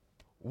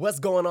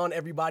What's going on,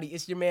 everybody?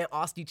 It's your man,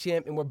 Austin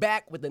Champ, and we're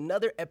back with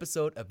another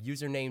episode of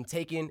Username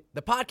Taken,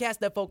 the podcast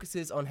that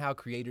focuses on how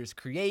creators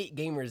create,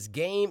 gamers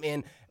game,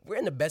 and we're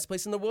in the best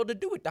place in the world to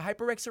do it, the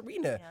HyperX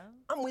Arena. Yeah.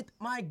 I'm with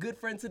my good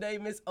friend today,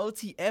 Miss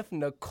OTF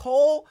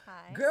Nicolee.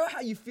 Hi. Girl,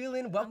 how you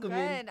feeling? Welcome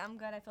in. I'm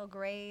good. I feel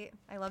great.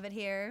 I love it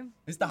here.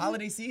 It's the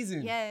holiday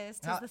season. Yes,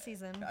 it's the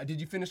season. Did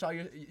you finish all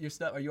your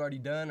stuff? Are you already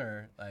done,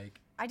 or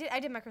like? I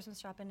did my Christmas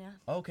shopping, yeah.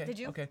 Okay. Did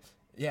you? Okay.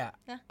 Yeah,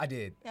 I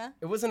did. Yeah.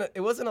 It wasn't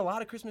a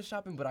lot of Christmas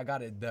shopping, but I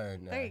got it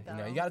done. There you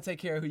go. You got to take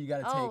care of who you got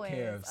to take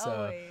care of. So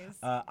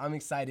always. I'm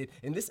excited,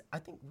 and I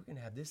think we're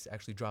gonna have this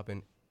actually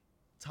dropping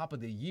top of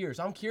the year.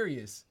 So I'm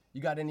curious.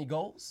 You got any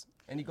goals?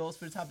 Any goals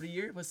for the top of the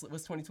year? What's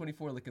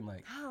 2024 looking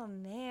like? Oh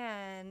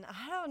man,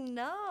 I don't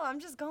know. I'm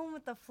just going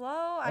with the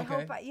flow. I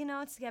hope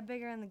to get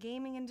bigger in the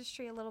gaming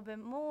industry a little bit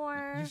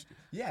more.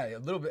 A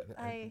little bit.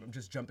 I'm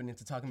just jumping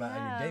into talking about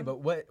your day, but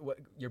what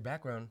your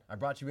background? I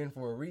brought you in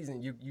for a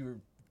reason. You were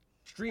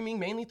streaming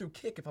mainly through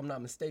Kick, if I'm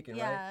not mistaken,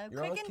 right?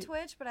 Yeah, Kick and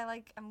Twitch, but I'm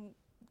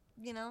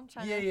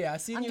trying to. Yeah, I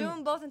seen I'm you.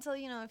 doing both until,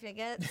 if you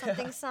get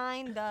something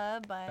signed,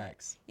 but.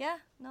 Facts. Yeah,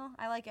 no,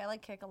 I like it. I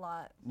like Kick a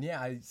lot.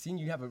 Yeah, I seen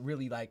you have a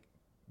really,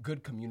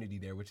 good community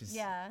there, which is,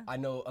 I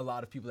know a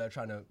lot of people that are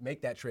trying to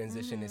make that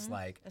transition. It's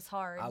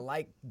hard. I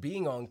like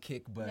being on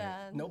Kick, but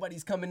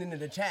nobody's coming into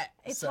the chat.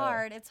 It's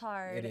hard. It's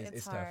hard. It is.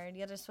 It's hard. Tough.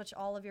 You got to switch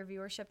all of your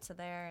viewership to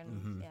there,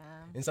 and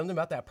And something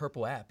about that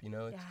purple app, I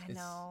know.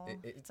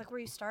 It's like where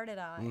you started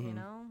at,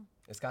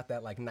 It's got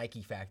that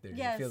Nike factor.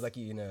 Yes. It feels like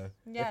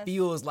it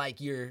feels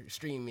like you're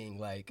streaming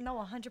No,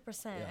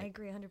 100%. I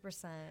agree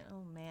 100%.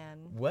 Oh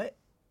man. What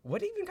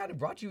even kind of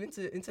brought you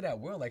into that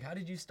world? How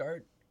did you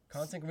start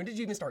content? When did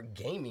you even start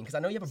gaming? Because I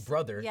know you have a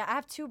brother. Yeah, I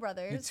have two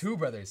brothers. You have two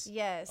brothers?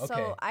 Yeah, okay.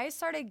 So I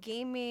started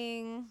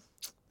gaming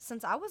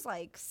since I was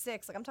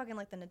 6. I'm talking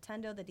the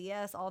Nintendo, the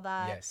DS, all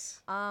that.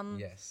 Yes.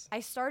 Yes. I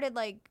started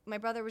my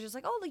brother was just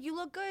like, oh, you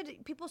look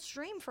good. People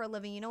stream for a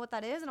living. You know what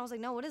that is? And I was like,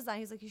 no, what is that?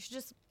 He's like, you should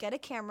just get a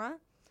camera,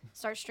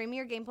 start streaming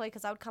your gameplay,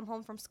 because I would come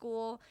home from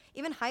school.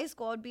 Even high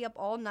school, I would be up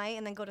all night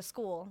and then go to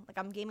school.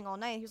 I'm gaming all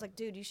night. He was like,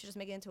 dude, you should just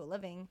make it into a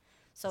living.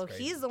 So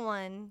he's the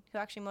one who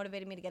actually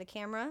motivated me to get a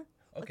camera.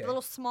 Okay. A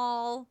little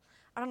small,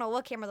 I don't know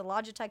what camera, the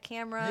Logitech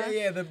camera.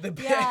 Yeah,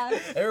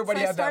 everybody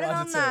had that Logitech.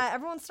 On that.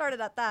 Everyone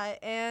started at that,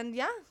 and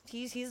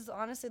he's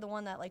honestly the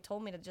one that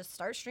told me to just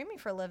start streaming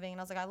for a living, and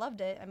I was like, I loved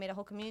it. I made a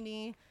whole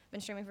community. Been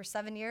streaming for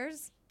 7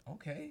 years.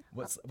 Okay.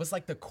 What's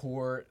the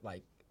core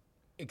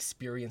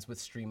experience with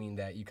streaming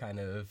that you kind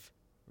of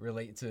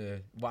relate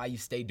to why you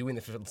stayed doing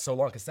this for so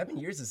long? Because 7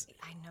 years is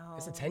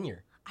it's a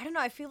tenure. I don't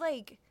know. I feel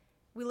like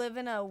we live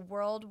in a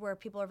world where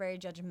people are very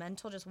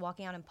judgmental just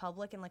walking out in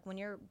public, and when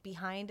you're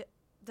behind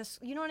this,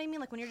 you know what I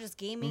mean? When you're just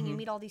gaming, you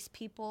meet all these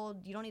people,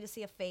 you don't need to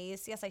see a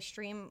face. Yes, I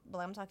stream, but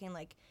I'm talking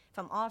if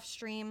I'm off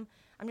stream,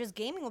 I'm just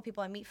gaming with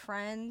people. I meet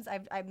friends.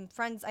 I'm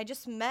friends. I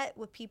just met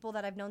with people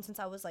that I've known since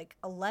I was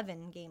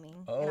 11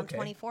 gaming, and I'm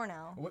 24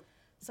 now.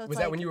 So was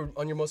that when you were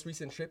on your most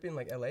recent trip in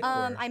LA?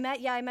 I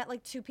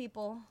met 2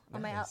 people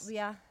on my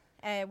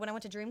when I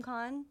went to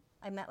DreamCon.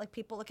 I met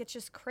people. It's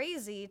just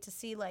crazy to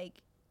see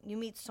you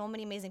meet so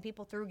many amazing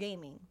people through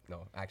gaming.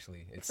 No,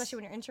 actually, especially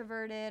when you're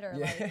introverted or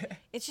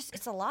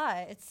it's a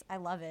lot. I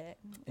love it.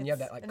 And you have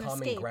that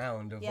common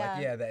ground of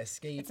the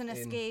escape. It's an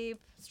escape,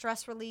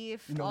 stress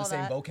relief. You know, all the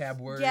same that. vocab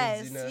words.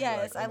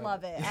 Yes, I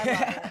love it. I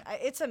love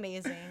it. It's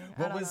amazing.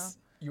 What was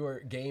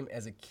your game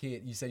as a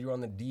kid? You said you were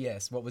on the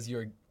DS. What was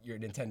your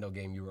Nintendo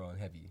game you were on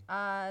heavy?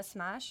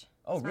 Smash.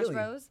 Oh, Smash really?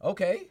 Bros.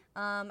 Okay.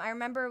 I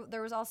remember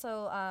there was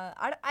also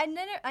I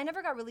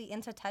never got really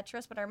into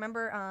Tetris, but I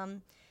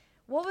remember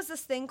what was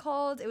this thing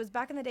called? It was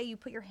back in the day. You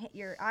put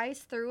your eyes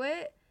through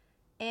it,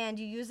 and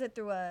you use it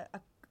through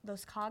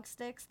those cog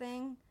sticks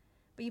thing.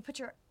 But you put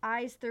your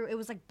eyes through. It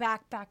was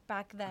back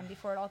then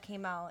before it all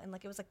came out, and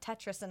it was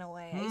Tetris in a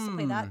way. I used to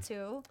play that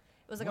too.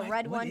 It was a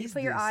red one. You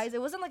put your eyes.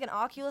 It wasn't an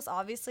Oculus,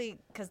 obviously,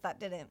 because that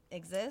didn't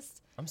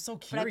exist. I'm so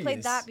curious. But I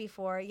played that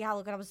before. Yeah,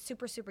 look, I was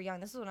super, super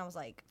young. This is when I was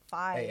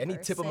 5. Hey, any or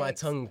tip 6. of my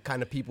tongue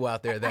kind of people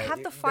out there that I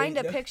have to find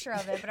a picture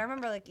of it. But I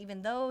remember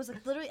even those,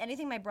 literally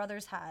anything my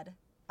brothers had,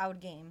 I would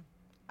game.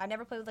 I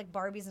never played with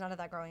Barbies, none of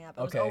that growing up.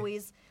 It was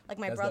always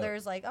my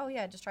brothers oh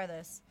yeah, just try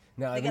this.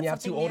 Now, then you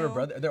have 2 older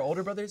brothers. They're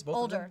older brothers, both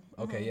older. of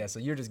them? Okay, yeah. So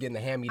you're just getting the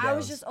hand-me-downs. I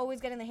was just always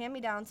getting the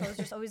hand-me-downs, so I was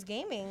just always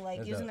gaming,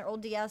 using their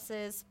old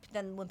DSs.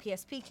 Then when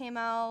PSP came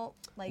out,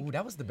 ooh,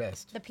 that was the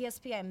best. The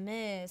PSP I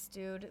missed,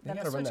 dude. Then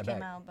the the Switch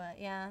came out, but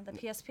yeah, the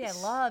PSP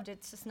I loved.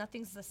 It's just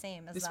nothing's the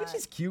same as the that. Switch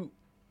is cute.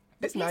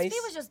 It's the nice.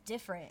 PSP was just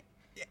different.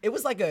 It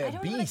was like a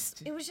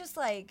beast. It was just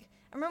I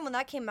remember when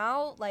that came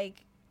out,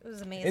 it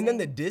was amazing. And then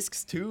the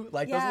discs too,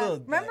 those little.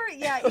 Remember,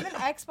 even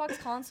Xbox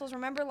consoles.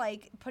 Remember,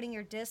 putting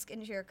your disc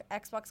into your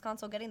Xbox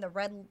console, getting the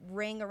red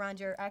ring around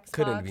your Xbox.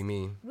 Couldn't be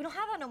me. We don't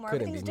have that no more.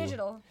 Everything's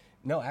digital.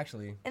 No,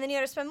 actually. And then you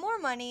had to spend more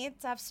money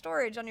to have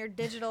storage on your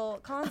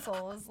digital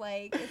consoles.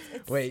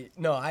 It's Wait,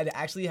 no, I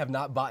actually have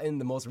not bought in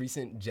the most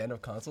recent gen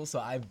of consoles, so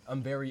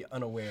I'm very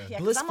unaware, yeah,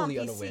 blissfully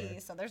I'm on PC, unaware.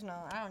 So there's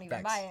I don't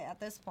even buy it at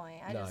this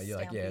point. I just stay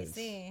on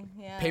PC.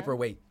 Yeah.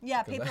 Paperweight.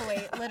 Yeah,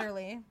 paperweight,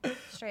 literally,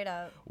 straight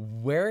up.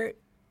 Where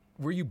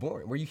were you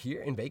born? Were you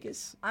here in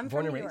Vegas? I'm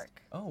born from and New raised?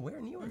 York. Oh, where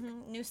in New York?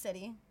 New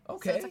city.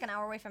 Okay. So it's like an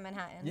hour away from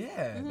Manhattan.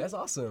 Yeah, that's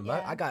awesome.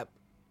 Yeah. I got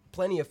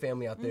plenty of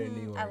family out there in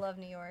New York. I love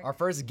New York. Our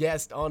first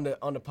guest on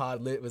the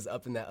pod was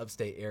up in that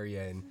upstate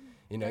area, and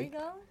There you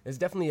go. It's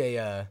definitely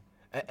a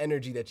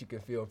energy that you can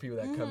feel. People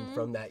that come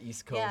from that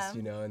East Coast, Yeah.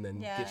 you know, and then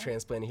Yeah. get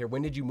transplanted here.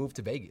 When did you move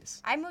to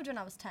Vegas? I moved when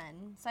I was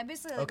 10. So I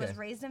basically Okay. was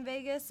raised in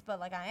Vegas, but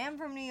like I am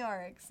from New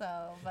York,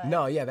 so but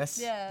No, yeah, that's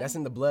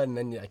in the blood, and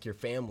then like your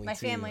family my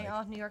too. family,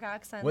 like, New York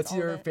accents. what's all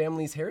your of it.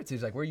 family's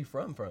heritage? Like, where are you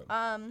from?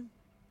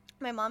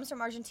 My mom's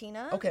from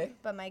Argentina. Okay.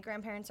 But my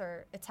grandparents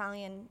are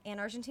Italian and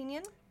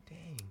Argentinian.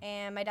 Dang.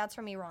 And my dad's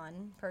from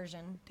Iran,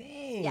 Persian.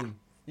 Dang.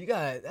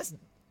 Yeah.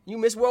 You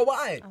miss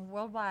worldwide.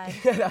 Worldwide.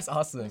 That's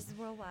awesome. This is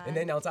worldwide. And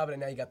then on top of it,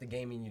 now you got the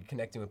gaming. You're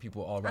connecting with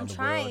people all around I'm the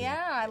trying, world.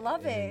 yeah. I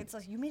love it. and- It's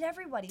like you meet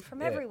everybody from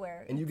yeah.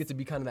 everywhere. And you get to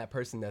be kind of that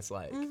person that's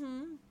like,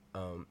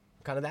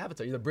 kind of the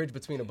avatar. You're the bridge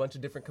between a bunch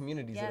of different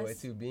communities in a way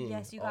Yes. too, being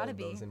Yes, you all gotta of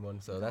be. those in one.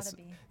 So You that's gotta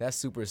be. that's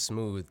super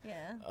smooth.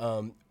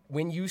 Yeah.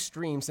 When you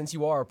stream, since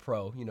you are a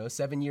pro,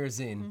 7 years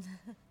in,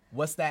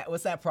 what's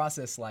that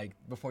process like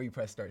before you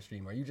press start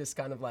stream? Are you just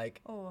kind of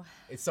like, Oh.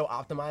 it's so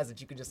optimized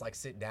that you can just like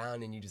sit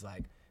down and you just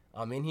like,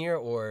 I'm in here,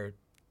 or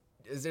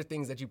is there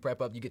things that you prep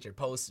up? You get your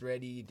posts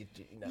ready.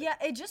 Yeah,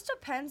 it just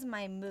depends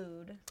my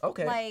mood.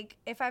 Okay. Like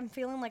if I'm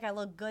feeling like I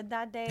look good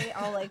that day,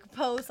 I'll like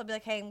post. I'll be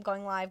like, hey, I'm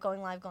going live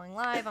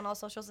on all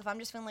socials. If I'm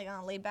just feeling like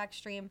on a laid back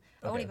stream,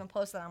 I won't Okay. even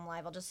post that I'm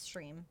live. I'll just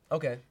stream.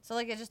 Okay. So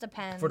like it just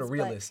depends. For the but,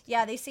 realist.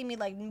 yeah, they see me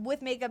like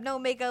with makeup, no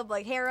makeup,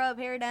 like hair up,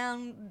 hair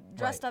down,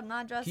 dressed Right. up,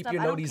 not dressed Keep up.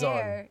 your I don't noties on,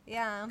 care.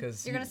 Yeah.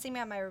 'cause You're you- gonna see me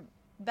at my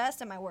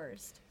best and my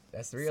worst.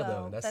 That's real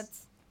though. So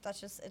That's that's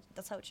just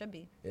that's how it should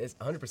be. it's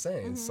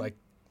 100%. It's like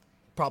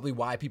probably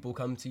why people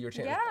come to your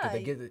channel. Yeah,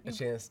 They get a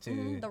chance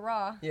to The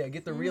raw.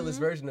 get the realest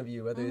version of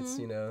you, whether it's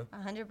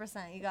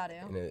 100%. You got to.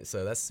 And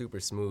so that's super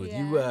smooth.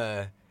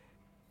 Yeah.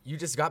 You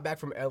just got back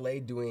from LA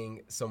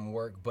doing some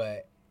work,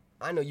 but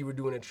I know you were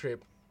doing a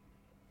trip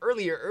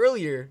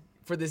earlier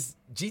for this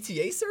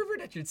GTA server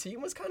that your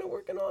team was kind of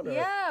working on. Or,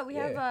 Yeah, we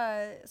have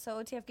so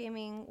OTF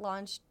Gaming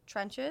launched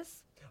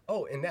Trenches.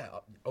 Oh, and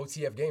now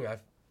OTF Gaming,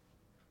 I've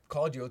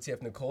called you OTF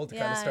Nicolee to kind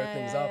Yeah, of start yeah,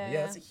 things yeah, up. yeah,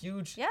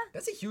 Yeah, yeah.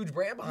 that's a huge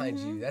brand behind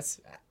you.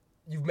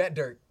 You've met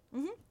Dirk.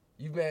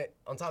 You've met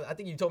on top. I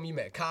think you told me you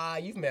met Kai.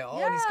 You've met all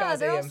these guys.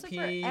 they're all AMP.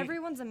 super.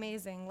 Everyone's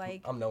amazing.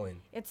 Like I'm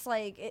knowing. it's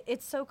like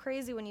it's so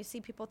crazy when you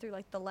see people through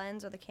like the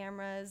lens or the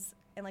cameras,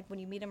 and like when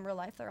you meet them in real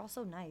life, they're all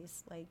so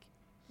nice. Like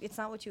it's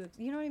not what you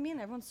know what I mean.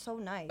 Everyone's so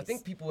nice. I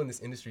think people in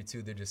this industry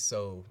too, they're just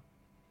so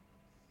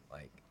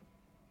like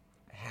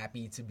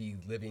happy to be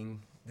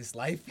living this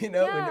life, when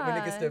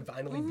it gets to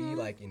finally be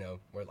like,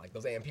 where like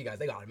those AMP guys,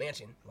 they got a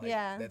mansion, like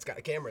Yeah. that's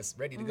got cameras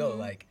ready to go.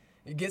 Like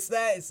it gets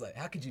that, it's like,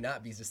 how could you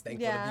not be just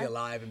thankful to be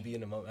alive and be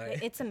in the moment?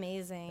 Right? It's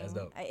amazing. That's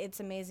dope. It's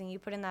amazing. You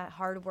put in that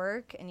hard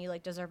work, and you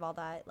like deserve all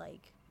that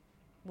like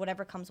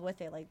whatever comes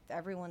with it. Like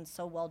everyone's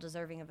so well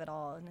deserving of it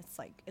all, and it's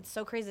like it's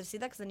so crazy to see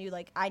that because then you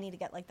like I need to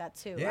get like that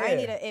too. Yeah.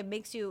 It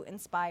makes you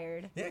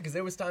inspired. Yeah, because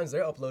there was times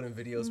they're uploading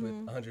videos with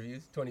 100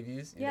 views, 20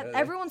 views. Yeah,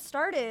 everyone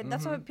started.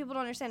 That's what people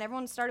don't understand.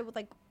 Everyone started with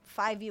like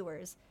 5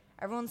 viewers.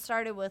 Everyone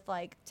started with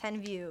like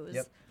 10 views.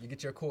 Yep, you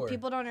get your core.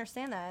 People don't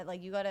understand that.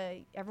 Like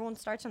everyone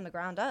starts from the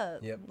ground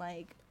up. Yep.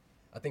 Like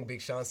I think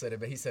Big Sean said it,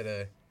 but he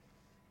said,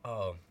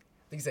 I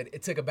think he said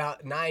it took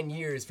about 9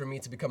 years for me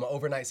to become an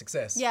overnight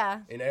success.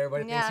 Yeah. And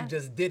everybody thinks Yeah. you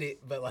just did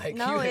it, but like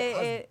No,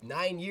 I was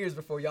 9 years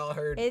before y'all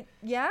heard those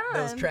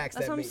tracks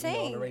that's that what I'm make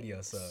saying. on the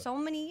radio. So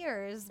many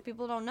years,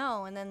 people don't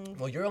know, and then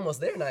well, you're almost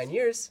there. 9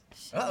 years.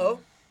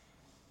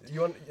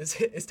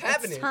 It's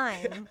happening. it's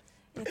time.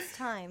 It's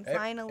time.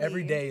 Finally.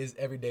 Every day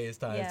is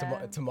time.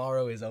 Yeah.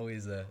 Tomorrow is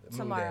always a moon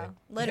tomorrow.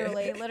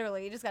 day.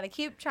 Literally. You just gotta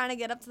keep trying to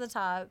get up to the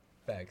top,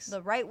 Facts.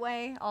 the right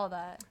way, all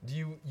that. Do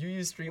you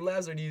use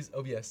Streamlabs or do you use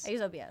OBS? I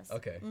use OBS.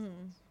 Okay.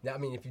 Now, I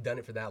mean, if you've done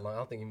it for that long, I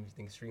don't think you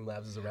think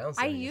Streamlabs is around.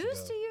 I 7 years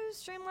used ago. to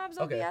use Streamlabs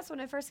Okay. OBS when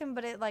it first came,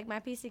 but it like my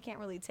PC can't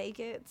really take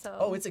it. So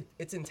Oh,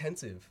 it's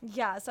intensive.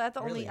 yeah. So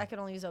Really? I could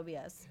only use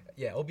OBS.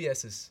 Yeah,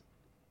 OBS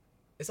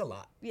it's a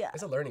lot. Yeah.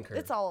 It's a learning curve.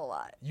 It's all a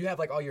lot. You have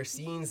like all your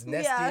scenes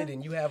nested, Yeah.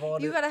 and you have all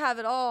the. You gotta have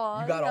it all.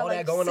 You got all like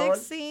that going 6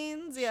 on?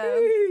 scenes. Yeah.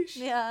 Sheesh.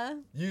 Yeah.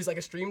 You use like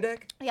a Stream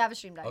Deck. You have a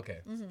Stream Deck. Okay.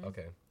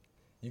 Okay.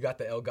 You got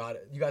the Elgato.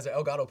 You guys are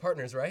Elgato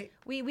partners, right?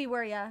 We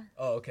were, yeah.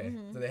 Oh, okay.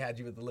 So they had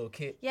you with the little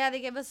kit. Yeah, they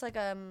gave us like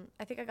I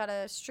think I got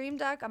a Stream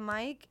Deck, a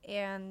mic,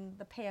 and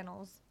the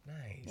panels.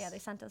 Nice. Yeah, they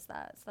sent us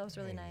that, so that was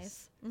really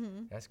nice.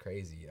 That's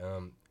crazy.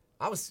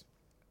 I was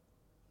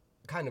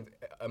kind of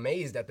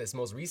amazed at this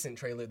most recent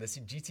trailer, the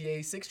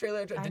GTA 6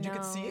 trailer. Did you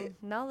get to see it?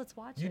 No, let's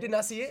watch it. You did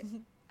not see it?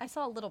 I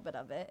saw a little bit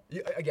of it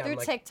Again, through I'm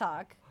like,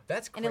 TikTok.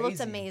 that's crazy. And it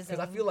looked amazing.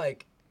 Because I feel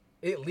like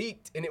it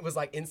leaked, and it was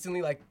like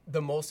instantly like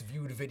the most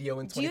viewed video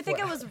in 24 Do you think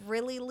it hours. was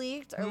really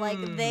leaked or like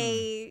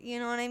they, you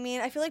know what I mean?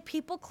 I feel like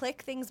people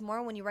click things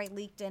more when you write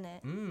leaked in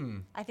it.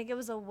 I think it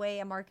was a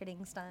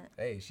marketing stunt.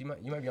 Hey, you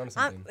might be onto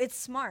something. It's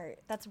smart.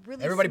 That's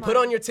really Everybody smart. put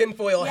on your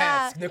tinfoil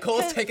hats.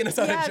 Nicole's taking us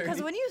on a Yeah, journey.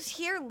 because when you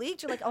hear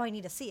leaked, you're like, oh, I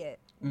need to see it.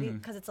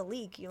 Because it's a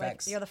leak.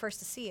 You're the first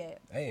to see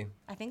it. Hey.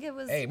 I think it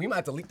was. Hey, we might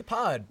have to leak the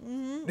pod.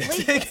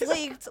 Leaked. It's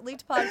leaked.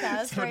 Leaked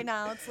podcast right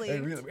now. It's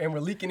leaked. And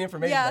we're leaking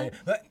information.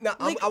 Yeah. Now,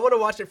 I want to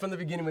watch it from the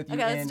beginning with you.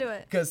 Okay, let's do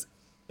it. Because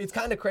it's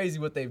kind of crazy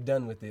what they've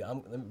done with it.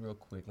 Real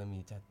quick. Let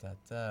me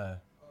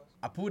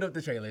I pulled up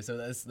the trailer, so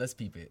let's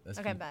peep it.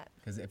 Okay, bet.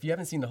 Because if you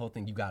haven't seen the whole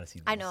thing, you gotta see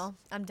this. I know.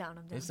 I'm down.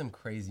 There's some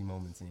crazy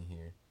moments in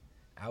here.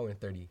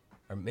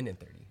 Minute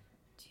 30.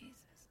 Jesus.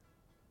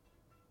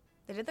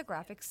 They did the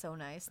graphics so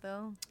nice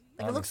though.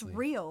 Honestly. It looks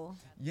real.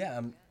 Yeah.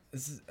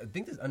 I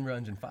think this is Unreal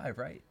Engine 5,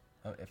 right?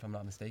 If I'm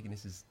not mistaken,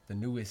 this is the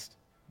newest,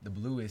 the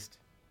bluest.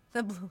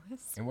 The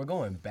bluest. And we're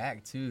going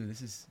back too.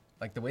 This is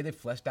like the way they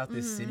fleshed out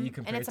this city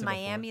compared to And it's in before.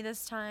 Miami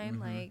this time,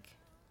 like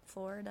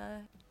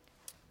Florida.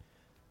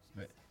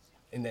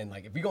 And then,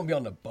 like, if we're going to be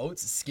on the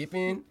boats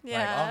skipping,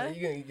 Yeah. like,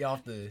 you're going to get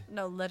off the...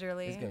 No,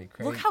 literally. It's gonna be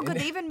crazy. Look how good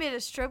they even made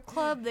a strip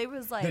club. They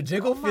was like, The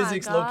jiggle oh my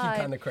physics God. low-key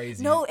kind of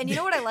crazy. No, and you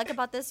know what I like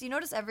about this? You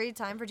notice every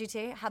time for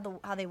GTA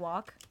how they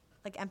walk,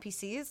 like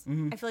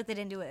NPCs. I feel like they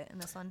didn't do it in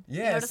this one.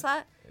 Yeah, You notice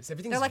that?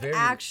 Everything's They're like very...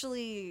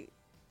 actually,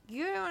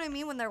 you know what I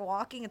mean? When they're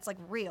walking, it's like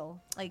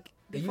real. Like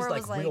They before use, it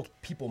was like, real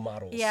people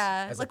models.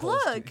 Yeah, as like,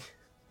 opposed to- look.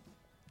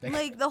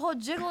 Like the whole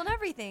jiggle and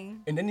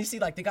everything. And then you see,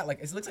 like, they got,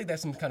 like, it looks like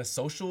there's some kind of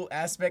social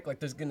aspect. Like,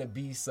 there's going to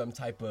be some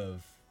type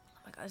of... Oh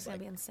my God, it's gonna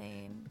be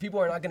insane. People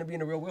are not going to be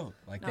in the real world.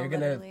 Like, No, they're going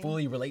to literally.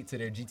 fully relate to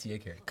their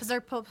GTA character. Cause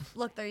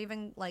they're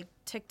even like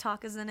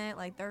TikTok is in it.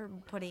 Like they're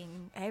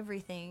putting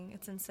everything.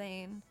 It's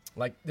insane.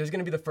 Like, there's going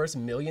to be the first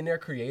millionaire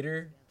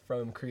creator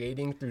from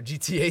creating through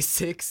GTA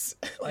 6.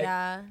 Like,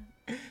 Yeah,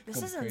 this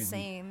gonna is be crazy.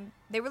 insane.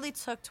 They really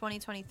took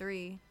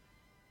 2023,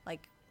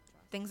 like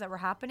things that were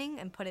happening,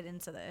 and put it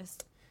into this.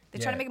 They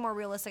try Yeah. to make it more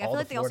realistic. I All feel the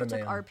like they also Florida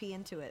took man. RP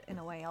into it in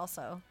a way,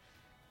 also.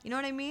 You know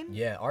what I mean?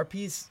 Yeah,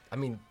 RP's, I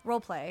mean, Role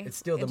play. it's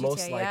still the in most,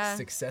 GTA, like, yeah.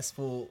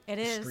 successful It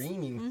is.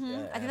 streaming.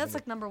 I think that's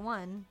like number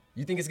one.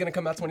 You think it's going to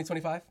come out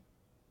 2025?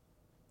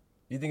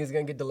 You think it's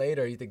going to get delayed,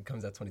 or you think it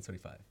comes out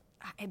 2025?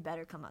 It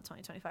better come out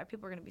 2025.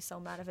 People are gonna be so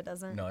mad if it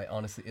doesn't. No,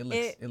 honestly, it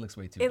looks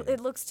way too It good.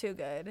 looks too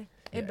good.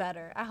 Yeah. It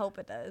better. I hope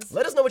it does.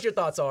 Let us know what your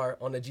thoughts are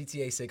on the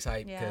GTA 6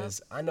 hype, Yeah.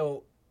 because I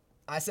know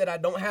I said I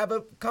don't have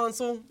a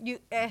console, You.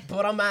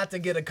 but I'm about to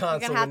get a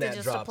console have when to that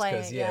just to drops. play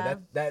Because it, yeah.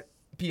 that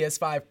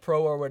PS5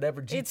 Pro or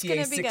whatever It's GTA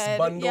gonna be 6 good,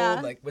 bundle,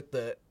 yeah. like with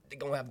they're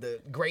gonna have the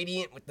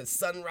gradient with the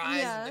sunrise.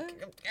 Yeah. They're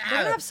They're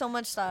gonna have so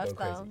much stuff Going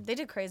though. crazy. They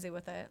did crazy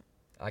with it.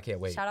 I can't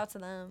wait. Shout out to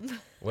them.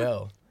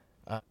 Well,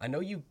 I know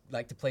you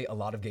like to play a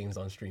lot of games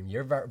on stream.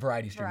 You're a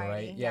variety streamer,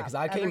 Variety, right? yeah. Because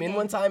I Every came in game.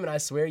 one time and I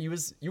swear you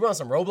were on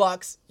some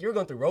Roblox. You were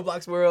going through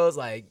Roblox worlds.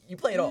 Like, you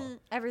play it all.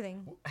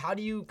 Everything. How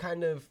do you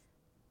kind of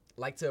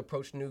like to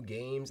approach new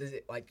games? Is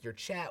it like your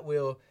chat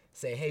will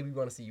say, hey, we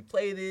want to see you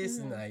play this,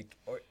 and like,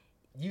 or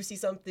you see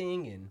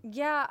something and...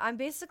 Yeah, I'm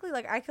basically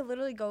like I could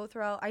literally go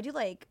throughout. I do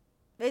like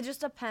it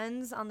just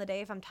depends on the day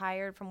if I'm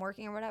tired from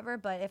working or whatever.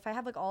 But if I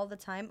have like all the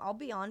time, I'll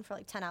be on for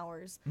like 10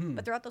 hours.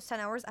 But throughout those 10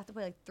 hours, I have to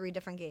play like 3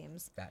 different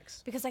games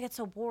Facts. because I get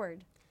so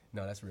bored.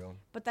 No, that's real.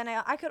 But then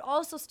I could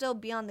also still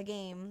be on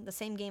the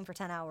same game for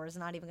 10 hours,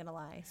 not even gonna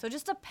lie. So it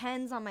just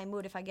depends on my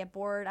mood. If I get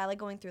bored, I like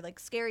going through like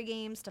scary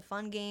games to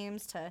fun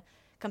games to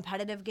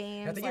competitive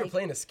games. I think like, you were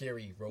playing a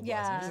scary Roblox.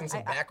 Yeah, You was in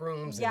some back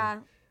rooms. Yeah.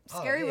 And,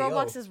 Scary hey,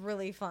 Roblox yo. is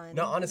really fun.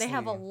 No, honestly. They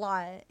have a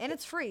lot. And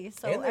it's free,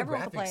 so and their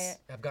everyone can play graphics it.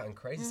 have gotten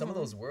crazy. Some of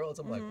those worlds,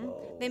 I'm like,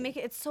 whoa. They make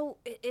it,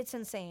 it's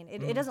insane.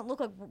 It doesn't look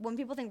like, when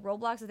people think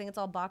Roblox, they think it's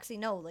all boxy.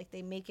 No, like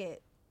they make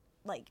it,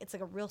 like it's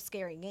like a real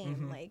scary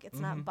game. Like it's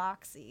not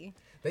boxy.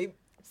 They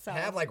So-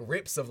 have like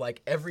rips of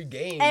like every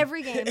game.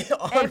 Every game,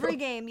 on every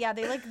game. Yeah,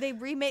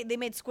 they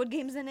made Squid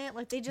Games in it.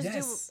 Like they just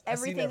Yes, do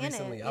everything I've seen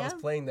that in recently. it. I was Yeah?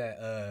 playing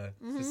that,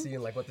 just seeing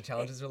like what the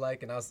challenges are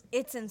like, and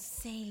It's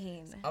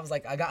insane. I was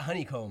like, I got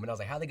honeycomb, and I was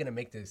like, how are they gonna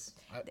make this?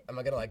 Am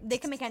I gonna like? They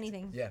can make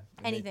anything. Yeah,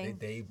 and anything.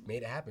 They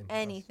made it happen.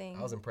 Anything.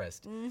 I was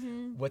impressed.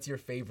 What's your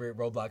favorite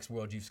Roblox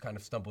world you've kind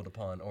of stumbled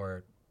upon,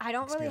 or I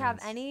don't really have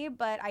experience? any,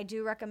 but I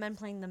do recommend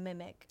playing the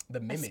Mimic. The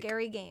A Mimic?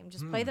 scary game.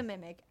 Just play the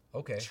Mimic.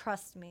 Okay.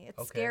 Trust me. It's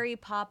Okay. scary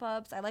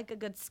pop-ups. I like a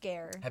good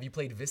scare. Have you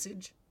played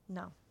Visage?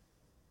 No.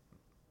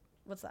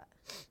 What's that?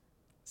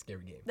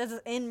 Scary game. That's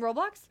in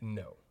Roblox?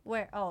 No.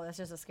 Where? Oh, that's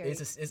just a scary. I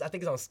think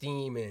it's on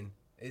Steam, and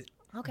it's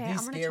Okay, the I'm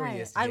gonna try it.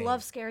 scariest I game.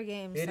 love scary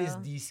games. It is so-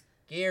 the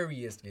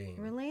scariest game.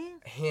 Really?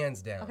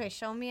 Hands down. Okay,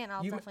 show me and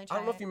I'll definitely I try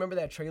don't know it. if you remember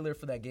that trailer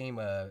for that game,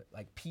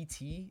 like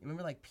PT.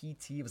 Remember like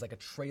PT? It was like a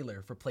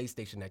trailer for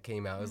PlayStation that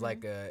came out. It was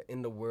like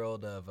in the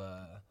world of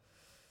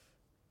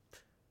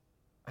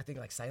I think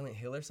like Silent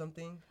Hill or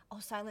something. Oh,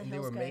 Silent And they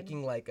Hill's were good.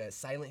 making like a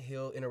Silent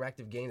Hill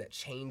interactive game that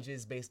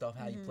changes based off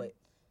how you play.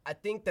 I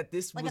think that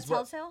this like was a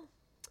what Telltale?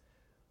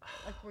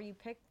 Like where you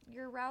pick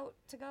your route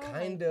to go?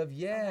 kind Like- of,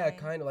 yeah, okay.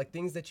 kind of like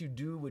things that you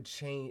do would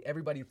change.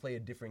 Everybody would play a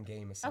different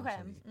game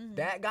essentially.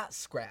 That got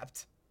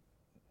scrapped.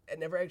 it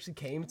never actually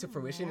came to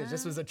fruition. It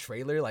just was a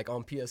trailer like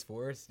on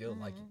PS4. Still,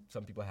 like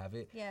some people have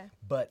it. Yeah.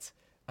 But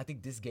I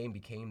think this game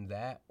became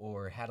that,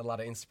 or had a lot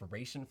of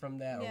inspiration from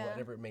that, or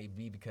whatever it may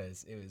be,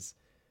 because it was.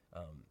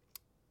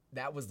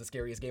 That was the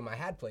scariest game I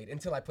had played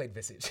until I played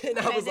Visage. And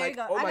I was like,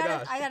 oh my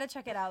gosh. I gotta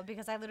check it out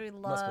because I literally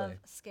love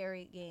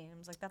scary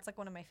games. Like, that's like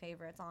one of my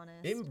favorites,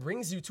 honest. It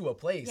brings you to a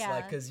place,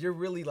 like, because you're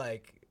really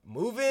like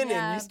moving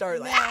and you start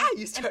like,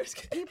 you start.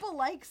 People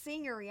like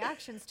seeing your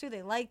reactions too.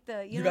 They like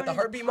you got the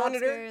heartbeat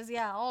monitor?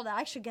 Yeah, all that.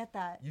 I should get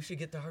that. You should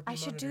get the heartbeat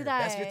monitor. I should do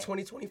that. That's your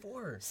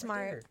 2024.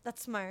 Smart. Right,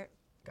 that's smart.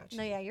 Gotcha.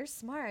 No, yeah, you're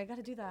smart. I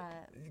gotta do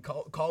that.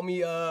 Call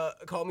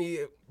me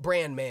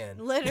brand man.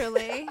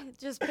 Literally,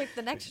 just pick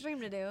the next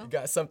stream to do. You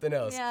got something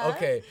else. Yeah.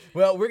 Okay.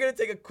 Well, we're gonna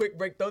take a quick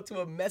break though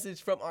to a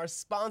message from our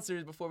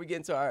sponsors before we get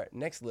into our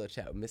next little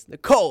chat with Miss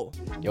Nicole.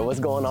 Yo, what's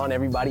going on,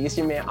 everybody? It's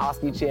your man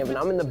OTF Champ, and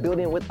I'm in the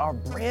building with our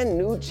brand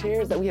new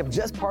chairs that we have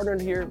just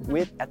partnered here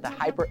with at the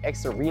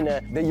HyperX Arena.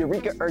 The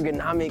Eureka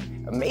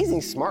ergonomic,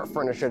 amazing smart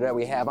furniture that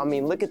we have. I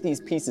mean, look at these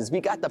pieces.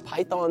 We got the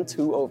Python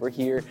 2 over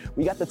here.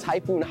 We got the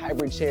Typhoon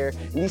hybrid chair.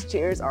 And these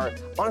chairs are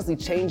honestly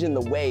changing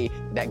the way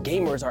that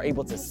gamers are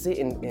able to sit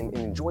and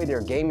enjoy their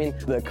gaming.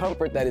 The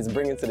comfort that it's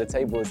bringing to the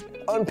table is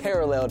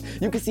unparalleled.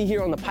 You can see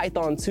here on the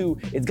Python 2,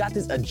 it's got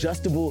this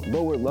adjustable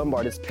lower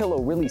lumbar. This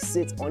pillow really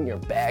sits on your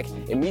back.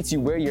 It meets you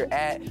where you're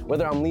at,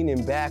 whether I'm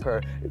leaning back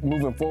or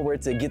moving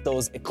forward to get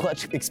those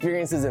clutch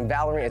experiences in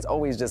Valorant. It's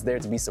always just there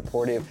to be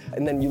supportive.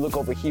 And then you look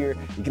over here,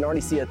 you can already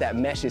see that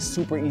mesh is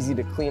super easy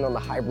to clean on the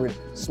hybrid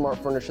smart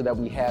furniture that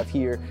we have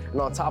here. And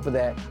on top of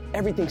that,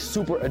 everything's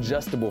super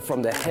adjustable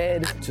from the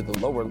head to the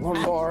lower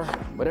lumbar,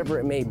 whatever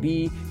it may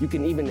be. You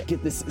can even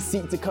get this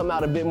seat to come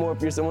out a bit more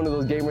if you're one of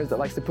those gamers that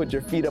likes to put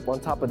your feet up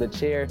on top of the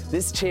chair.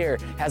 This chair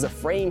has a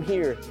frame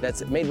here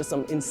that's made with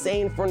some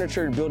insane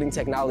furniture building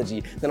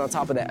technology. Then on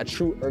top of that, a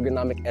true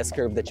ergonomic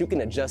S-curve that you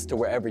can adjust to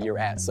wherever you're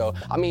at. So,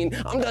 I mean,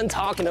 I'm done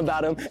talking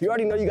about them. You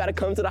already know you gotta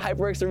come to the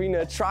HyperX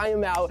Arena, try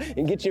them out,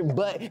 and get your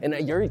butt in a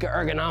Eureka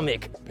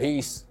ergonomic.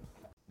 Peace.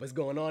 What's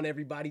going on,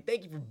 everybody?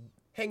 Thank you for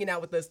hanging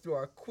out with us through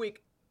our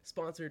quick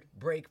sponsored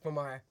break from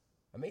our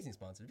amazing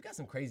sponsors. We got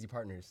some crazy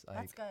partners. Like,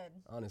 that's good.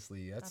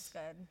 Honestly, that's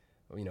good.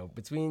 You know,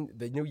 between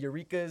the new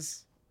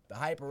Eurekas, the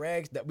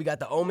HyperX, that we got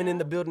the Omen in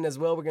the building as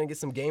well. We're gonna get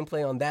some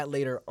gameplay on that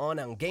later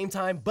on Game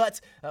Time. But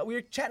we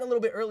were chatting a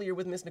little bit earlier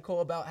with Miss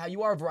Nicole about how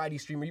you are a variety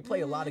streamer. You play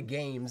a lot of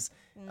games.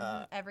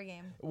 Every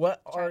game.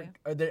 What are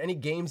there any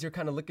games you're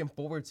kind of looking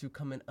forward to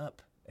coming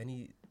up?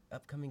 Any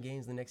upcoming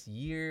games the next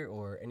year,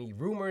 or any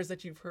rumors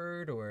that you've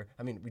heard? Or,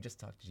 I mean, we just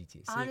talked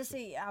GTA 6.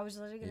 Honestly, I was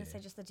literally gonna say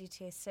just the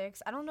GTA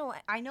 6. I don't know.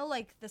 I know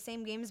like the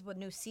same games with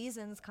new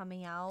seasons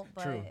coming out,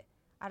 but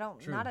I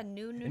don't. Not a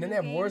new. And then they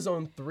have game.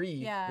 Warzone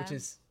 3, which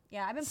is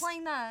I've been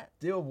playing that.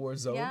 Still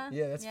Warzone.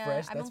 Yeah, that's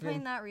fresh. I've been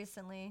playing that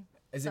recently.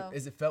 Is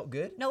it felt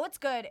good? No, it's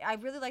good. I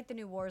really like the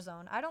new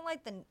Warzone. I don't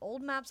like the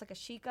old maps like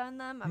Ashika in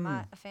them. I'm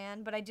not a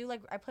fan, but I do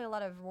like. I play a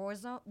lot of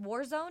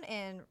Warzone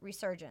and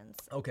Resurgence.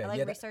 Okay, I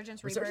like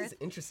Resurgence, Rebirth. Resurgence is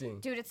interesting.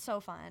 Dude, it's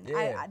so fun.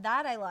 Yeah.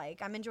 I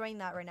like. I'm enjoying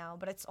that right now,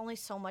 but it's only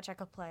so much I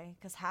could play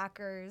because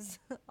hackers,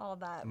 all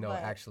that. No,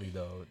 but actually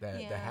though, the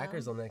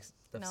hackers on that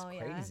stuff's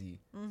crazy.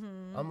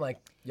 Mm-hmm. I'm like,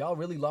 y'all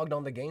really logged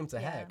on the game to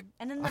hack.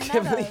 And then the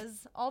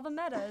metas, all the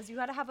metas. You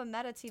got to have a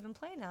meta to even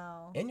play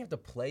now. And you have to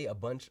play a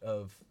bunch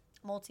of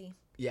multi.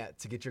 Yeah,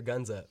 to get your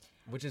guns up,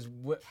 which is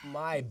what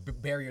my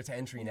barrier to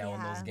entry now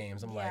in those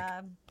games. I'm like,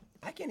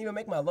 I can't even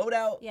make my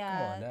loadout.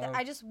 Yeah, come on now.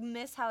 I just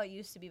miss how it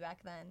used to be back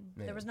then.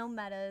 Man. There was no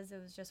metas.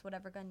 It was just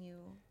whatever gun you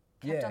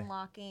kept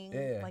unlocking.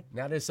 Yeah. Like,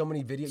 now there's so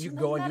many videos. You can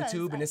go on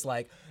YouTube and it's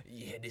like,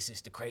 this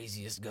is the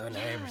craziest gun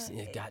I ever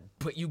seen.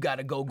 You got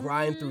to go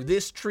grind through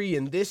this tree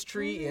and this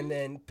tree and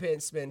then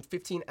spend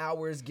 15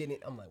 hours getting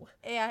it. I'm like, what?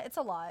 Yeah, it's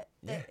a lot.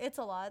 Yeah. It's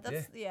a lot.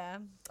 That's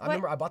I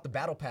remember I bought the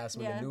battle pass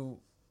when the new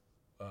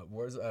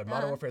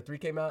Modern Warfare 3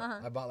 came out.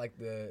 I bought like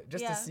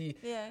to see.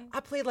 Yeah.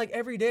 I played like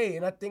every day,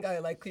 and I think I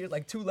like cleared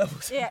like 2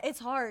 levels. Yeah, it's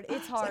hard.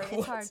 It's hard.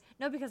 It's hard.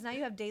 No, because now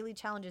you have daily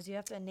challenges. You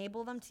have to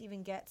enable them to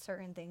even get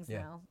certain things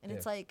now, and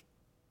it's like,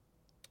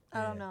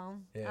 I don't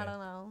know. I don't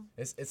know.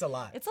 It's a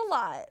lot. It's a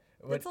lot.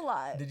 It's a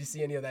lot. Did you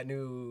see any of that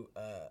new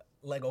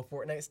Lego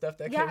Fortnite stuff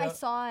that came out? Yeah,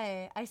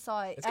 I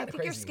saw it. I think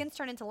crazy. Your skins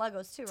turn into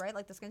Legos too, right?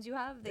 Like the skins you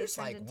have. There's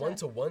like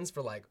one-to-ones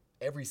for like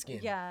every skin.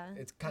 Yeah.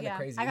 It's kind of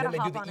crazy. And then they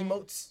do the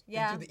emotes.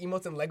 Yeah. They do the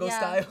emotes in Lego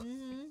style.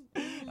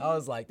 I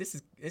was like, this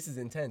is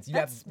intense.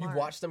 You've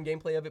watched some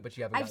gameplay of it, but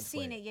you haven't. I've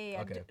seen it.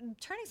 Yeah. Okay.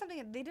 Turning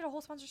something. They did a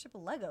whole sponsorship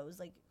of Legos.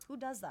 Like, who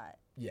does that?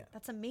 Yeah.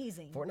 That's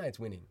amazing. Fortnite's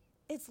winning.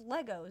 It's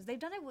Legos. They've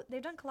done it.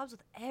 They've done collabs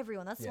with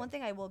everyone. That's one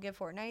thing I will give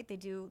Fortnite. They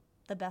do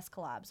the best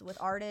collabs with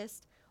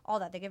artists. All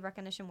that. They give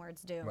recognition where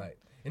it's due. Right.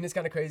 And it's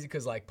kind of crazy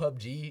because like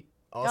PUBG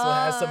also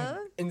has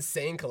some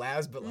insane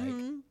collabs, but like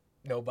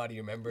nobody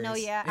remembers. No,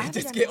 yeah. It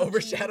just get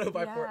overshadowed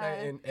by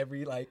Fortnite in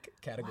every like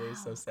category. Wow,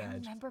 so sad. I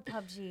remember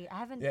PUBG. I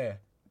haven't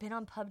been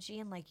on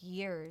PUBG in like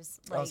years.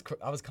 Like,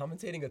 I was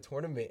commentating a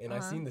tournament and I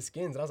seen the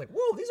skins and I was like,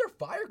 whoa, these are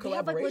fire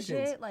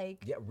collaborations.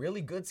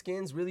 Really good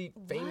skins, really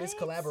famous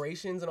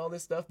collaborations and all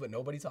this stuff, but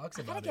nobody talks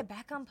about it. I gotta get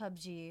back on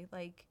PUBG.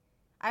 Like,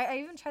 I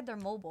even tried their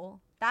mobile.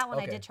 That one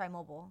I Okay. did try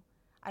mobile.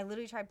 I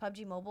literally tried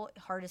PUBG Mobile.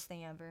 Hardest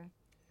thing ever.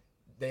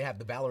 They have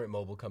the Valorant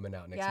mobile coming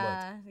out next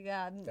month.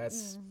 Yeah.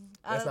 That's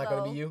I don't not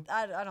gonna be know. you?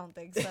 I don't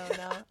think so,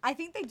 no. I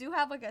think they do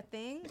have, like, a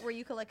thing where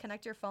you could, like,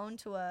 connect your phone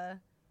to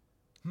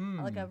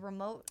like a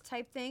remote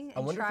type thing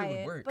and wonder if try it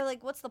would work. But,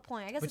 like, what's the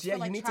point? I guess But it's yeah, for,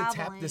 like, you need traveling.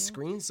 to tap the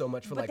screen so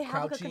much for But like they have,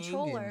 like, a crouching.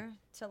 controller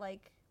to,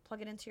 like,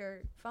 plug it into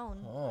your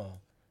phone. Oh,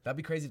 that'd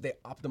be crazy if they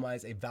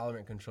optimize a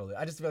Valorant controller.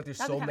 I just feel like there's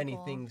That'd be so kinda many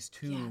cool. things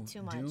to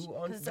too much. do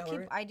on the key,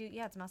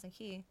 Valorant. it's mouse and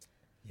key.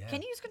 Yeah.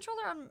 Can you use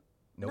controller on?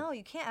 Nope. No,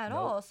 you can't at Nope.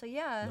 all. So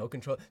yeah. No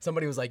control.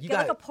 Somebody was like, "You Get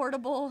got like a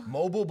portable.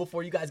 mobile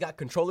before you guys got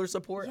controller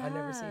support." Yeah, I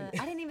never seen it.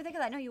 I didn't even think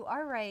of that. No, you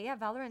are right. Yeah,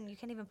 Valorant, you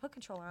can't even put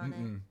controller on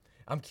it.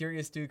 I'm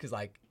curious too, cause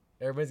like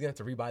everybody's gonna have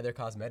to rebuy their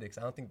cosmetics.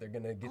 I don't think they're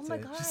gonna get Oh to my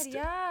god, just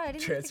yeah, I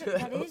didn't even transfer think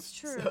of, that that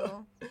is over, true.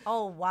 so.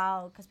 Oh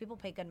wow, because people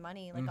pay good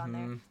money like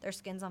on their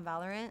skins on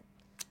Valorant.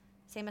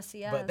 Same as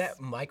CS. But that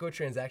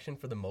microtransaction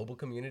for the mobile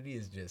community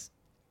is just,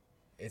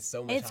 it's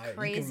so much It's higher.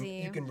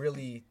 crazy. You can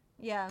really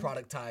yeah.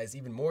 productize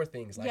even more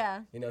things. Like,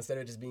 Yeah. you know, instead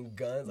of just being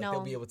guns, like No.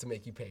 they'll be able to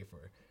make you pay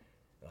for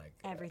like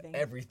Everything.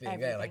 everything.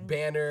 Yeah, like Everything.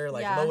 banner,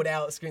 like Yeah.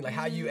 loadout screen, like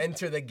how you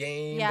enter the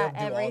game. Yeah, they'll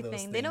do all those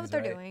everything. They know what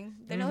things, they're right? doing.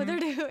 They know what they're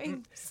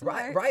doing.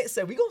 Smart. Riot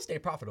said we gonna stay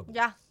profitable.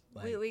 Yeah.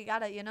 Like- we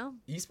gotta, you know?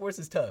 Esports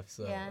is tough,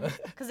 so Yeah.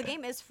 Because the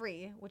game is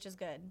free, which is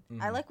good.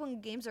 I like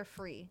when games are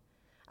free.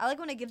 I like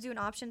when it gives you an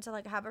option to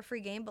like have a free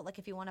game, but like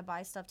if you want to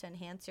buy stuff to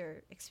enhance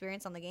your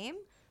experience on the game,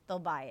 they'll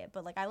buy it.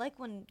 But like I like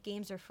when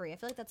games are free. I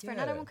feel like that's fair.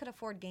 Not Yeah. everyone could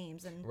afford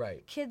games, and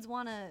Right. kids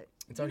want to.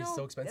 It's already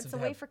so expensive It's to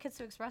a way have- for kids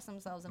to express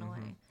themselves in a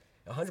way.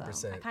 100%.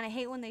 So, I kind of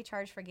hate when they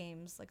charge for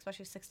games, like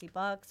especially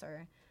 $60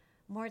 or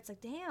more. It's like,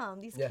 damn,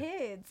 these Yeah.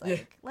 kids, Yeah.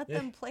 like let Yeah.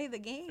 them play the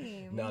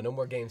game. No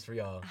more games for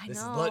y'all. I This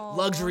know. is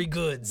luxury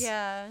goods.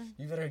 Yeah.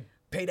 You better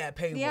pay that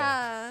paywall.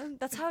 Yeah,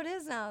 that's how it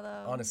is now,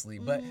 though. Honestly,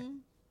 but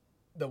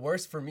the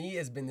worst for me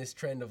has been this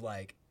trend of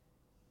like,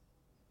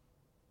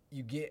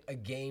 you get a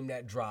game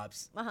that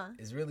drops,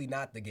 is really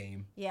not the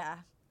game. Yeah.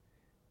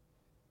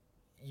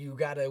 You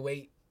gotta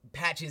wait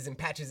patches and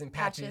patches and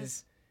patches,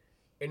 Patches.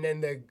 and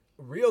then the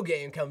real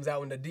game comes out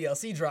when the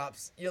DLC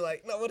drops. You're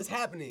like, no, what is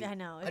happening? I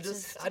know, I it's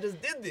just just- I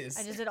just did this.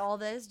 I just did all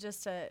this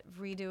just to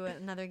redo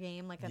another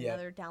game, like Yep.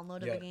 another download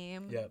of the Yep.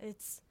 game. Yep.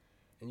 It's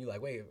and you're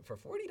like, wait, for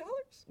 $40?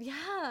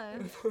 yeah,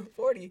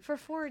 40? for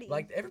 40.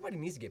 Like, everybody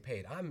needs to get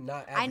paid. I'm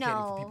not I advocating for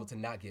know. people to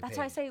not get That's paid.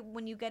 why I say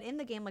when you get in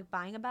the game, like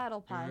buying a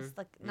battle pass,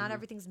 like not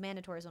everything's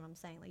mandatory. Is what I'm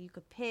saying. Like you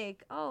could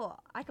pick. Oh,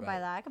 I could buy Right.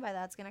 that. I could buy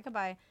that skin. I could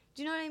buy.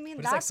 Do you know what I mean?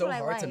 But it's like That's so what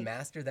hard I to like.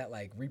 master that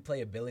like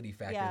replayability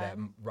factor Yeah. that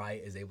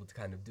Riot is able to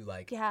kind of do.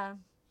 Like, Yeah.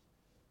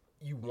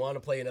 you want to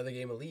play another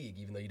game of League,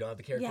 even though you don't have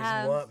the characters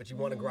Yeah. you want, but you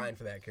want to grind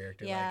for that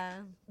character. Yeah.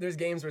 Like, there's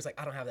games where it's like,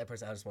 I don't have that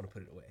person, I just want to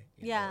put it away.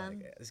 You know, Yeah.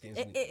 like, this game's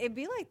It'd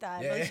be like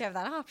that. Yeah. At least you have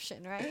that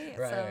option, right?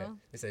 right, So right.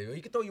 They say, well,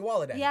 you can throw your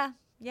wallet at it. yeah,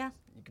 yeah,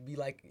 You could be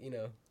like, you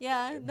know,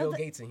 yeah. No, Bill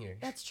Gates in here.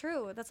 that's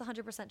true. That's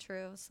 100%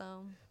 true.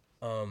 So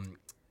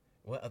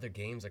What other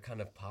games are kind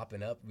of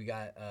popping up? We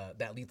got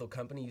that Lethal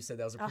Company. You said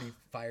that was a pretty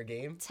fire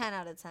game. 10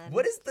 out of 10.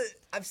 What is the?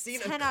 I've seen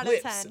 10 out of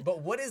clips, 10. but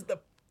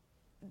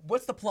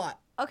what's the plot?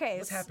 Okay.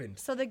 What's happened?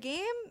 So the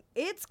game,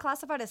 it's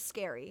classified as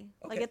scary.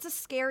 Like Okay. it's a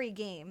scary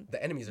game.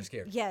 The enemies are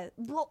scary. Yeah.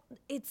 Well,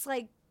 it's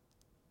like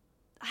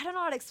I don't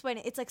know how to explain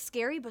it. It's like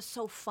scary but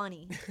so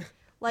funny.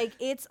 Like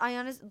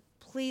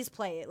please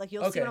play it. Like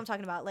you'll see Okay. what I'm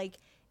talking about. Like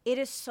it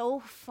is so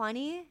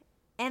funny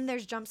and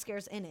there's jump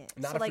scares in it.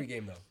 Not so, a like, free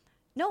game though.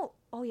 No.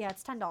 Oh yeah,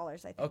 it's $10. I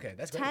think. Okay,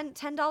 that's great.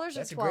 $10 or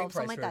That's a great $12, something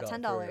price like for that. a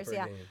 $10. for a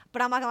Yeah. game.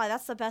 But I'm not gonna lie,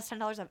 that's the best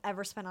 $10 I've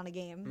ever spent on a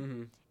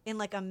game in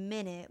like a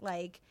minute.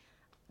 Like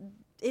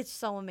it's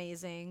so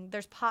amazing.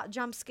 There's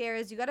jump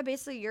scares. You gotta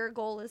basically your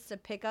goal is to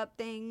pick up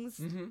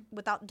things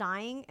without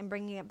dying and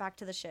bringing it back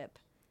to the ship.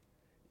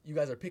 You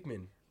guys are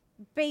Pikmin.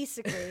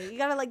 Basically, you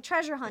gotta like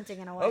treasure hunting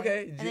in a way.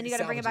 Okay, And then you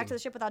gotta bring it back salvaging. to the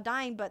ship without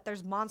dying. But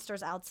there's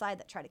monsters outside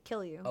that try to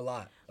kill you. A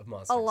lot of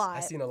monsters. A lot.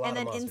 I've seen a lot and of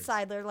then monsters.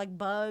 inside they're like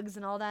bugs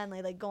and all that, and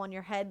they like go on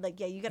your head. Like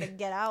yeah, you gotta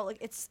get out. Like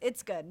it's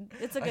good.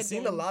 It's a good I've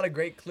seen game. a lot of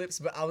great clips,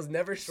 but I was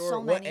never sure So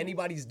what many.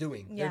 anybody's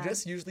doing. Yeah. They're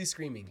just usually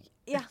screaming.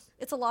 Yeah,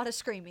 it's a lot of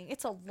screaming.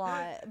 It's a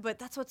lot, but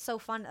that's what's so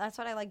fun. That's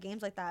what I like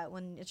games like that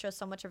when it shows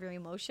so much of your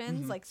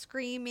emotions, like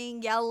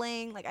screaming,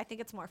 yelling. Like I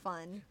think it's more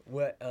fun.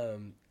 What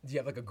do you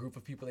have like a group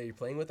of people that you're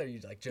playing with, or you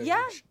like just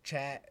Yeah.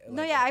 chat?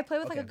 No, like, yeah, I play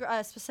with okay. like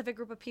a specific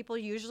group of people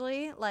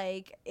usually.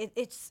 Like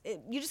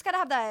you just gotta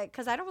have that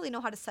because I don't really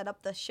know how to set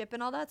up the ship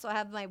and all that. So I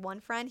have my one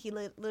friend. He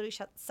literally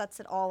sets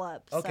it all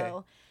up. Okay.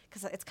 So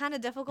because it's kind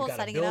of You difficult got a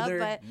setting it up, builder,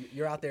 but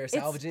you're out there it's-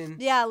 salvaging.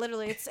 Yeah,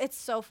 literally, it's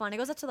so fun. It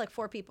goes up to like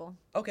 4 people,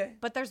 Okay.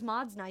 but there's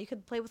mods now. You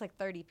could play with like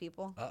 30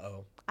 people.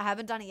 Uh-oh. I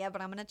haven't done it yet,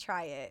 but I'm gonna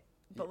try it.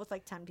 But with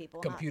like 10 people.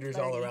 not Computers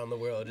all 30. around the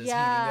world just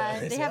Yeah, heating up.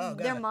 they It's, have oh,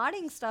 they're God.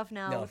 modding stuff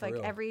now No, with for like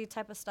real. every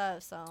type of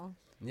stuff. So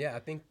Yeah, I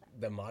think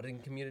the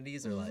modding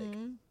communities are like,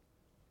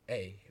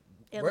 hey,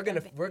 It we're look gonna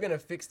amazing. we're gonna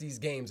fix these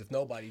games if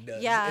nobody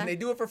does. Yeah. And they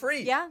do it for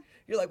free. yeah,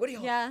 You're like, what do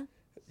y'all? yeah.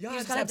 Y'all You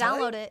just have gotta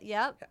time? download it.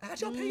 Yep.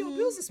 How'd y'all pay your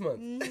bills this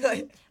month?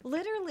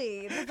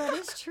 Literally, that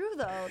is true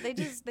though.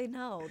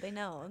 They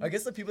know. I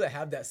guess the people that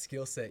have that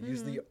skill set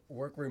usually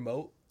work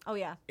remote Oh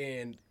yeah.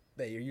 and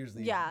they are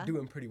usually Yeah.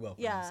 doing pretty well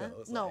for Yeah.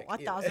 themselves. No, like,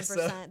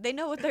 1,000%. They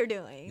know what they're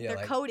doing. Yeah, They're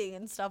like, coding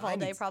and stuff all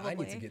day, probably. I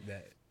need to get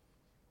that.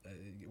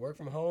 Work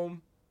from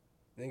home,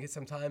 then get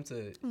some time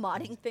to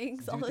Modding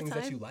things do all the things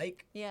time. that you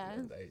like. Yeah.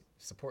 Like,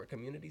 support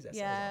communities. That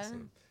Yeah. sounds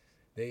awesome.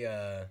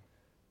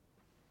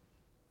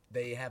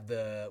 They have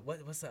the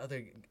what's the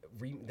other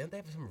don't they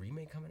have some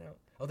remake coming out?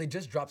 Oh, they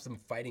just dropped some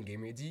fighting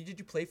game. Did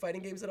you play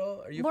fighting games at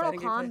all? Are you a Mortal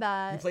fighting game player?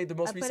 Kombat. You played the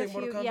most I played recent a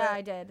Mortal few- Kombat? Yeah,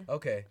 I did.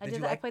 Okay. I Did did.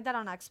 you That. I like? played that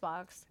on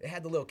Xbox. It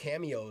had the little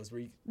cameos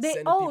where you They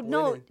send oh people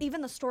no, in.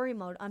 even the story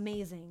mode,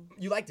 amazing.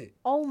 You liked it.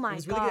 Oh my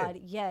was really god,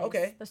 good. yes.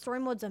 Okay. The story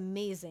mode's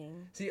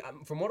amazing. See,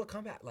 for Mortal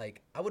Kombat,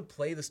 like I would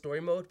play the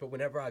story mode, but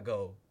whenever I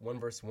go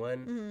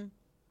 1v1,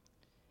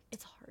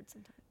 It's hard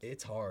sometimes.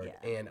 it's hard,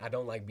 Yeah. and I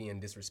don't like being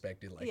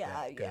disrespected like Yeah,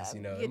 that because yeah.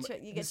 you know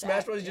You get Smash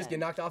that, Bros. You just yeah. get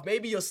knocked off.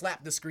 Maybe you'll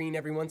slap the screen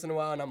every once in a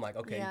while, and I'm like,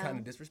 okay, Yeah. you kind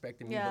of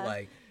disrespecting me, Yeah. but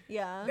like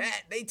Yeah.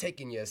 that they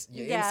taking your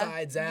Yeah.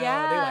 insides out. They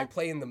Yeah. like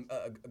playing the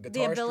guitar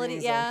The ability,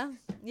 strings, yeah.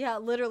 like, Yeah,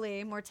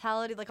 literally.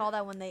 Mortality, like all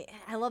that when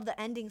I love the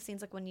ending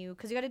scenes, like when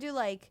because you got to do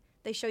like,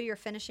 they show you your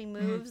finishing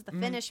moves. The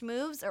finish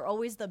moves are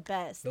always the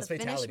best. Those the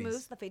finish fatalities.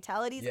 moves, the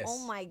fatalities, Yes.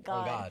 oh my Oh,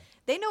 God. God.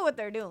 They know what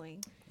they're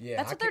doing. yeah,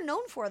 That's I what they're can't-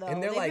 known for, though.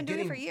 And they're They've like been doing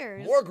it getting for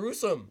years. more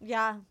gruesome.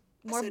 Yeah.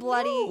 I More said,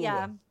 bloody, no,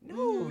 yeah.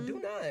 No, do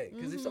not.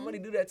 Because if somebody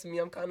do that to me,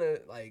 I'm kind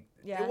of like,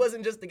 Yeah. it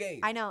wasn't just the game.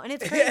 I know, and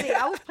it's crazy.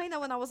 I was playing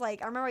that when I was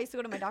like, I remember I used to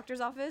go to my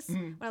doctor's office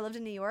Mm-hmm. when I lived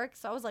in New York.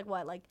 So I was like,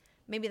 what, like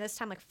maybe this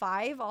time like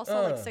 5,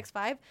 also like 6,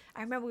 5.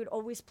 I remember we would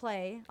always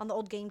play on the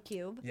old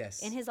GameCube.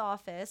 Yes. In his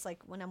office,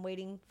 like when I'm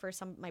waiting for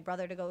my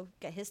brother to go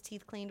get his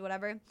teeth cleaned,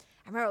 whatever.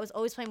 I remember I was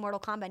always playing Mortal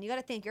Kombat. And you got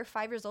to think, you're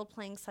 5 years old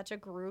playing such a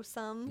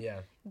gruesome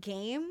Yeah,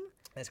 game.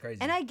 that's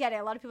crazy. And I get it.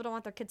 A lot of people don't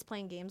want their kids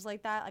playing games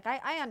like that. Like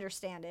I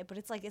understand it, but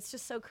it's like it's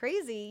just so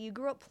crazy. You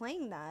grew up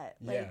playing that.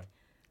 Like, yeah.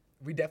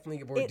 We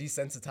definitely were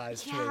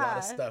desensitized to a lot yeah,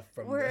 of stuff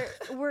from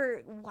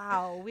we're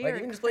wow. like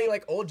even just playing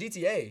like old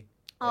GTA. Like,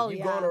 Oh, you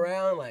yeah. going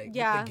around like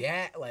Yeah. with the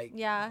gat, like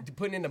Yeah.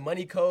 putting in the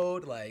money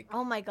code, like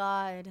Oh my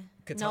God.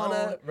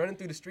 katana running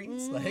through the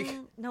streets, like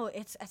No,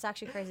 it's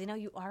actually crazy. No,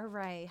 you are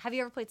right. Have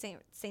you ever played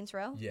Saints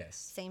Row? yes.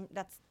 Same.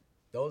 That's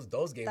Those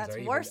games That's are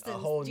even worse a than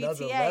whole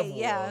nother GTA,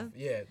 level.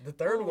 yeah. The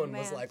third Oh, one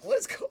was man. like,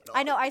 what's going on?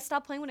 I know. I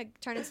stopped playing when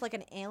it turned into like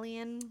an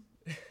alien.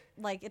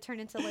 Like it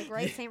turned into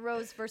like Saint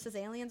Rose versus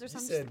aliens or You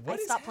something. said, what I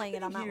is stopped playing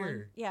it on that happening one.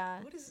 here?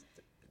 Yeah. What is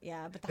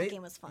Yeah, but that they,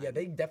 game was fun. Yeah,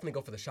 they definitely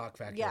go for the shock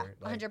factor. Yeah,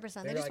 like, 100%.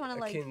 They they're just wanna,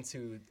 like- akin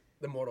to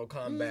the Mortal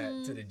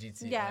Kombat to the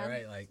GTA, yeah.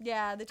 right? Like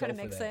Yeah, they try to go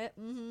for mix that. it.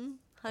 Mm-hmm. oh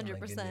my 100%.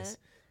 goodness.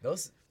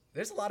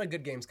 There's a lot of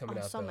good games coming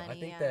Oh, out so though.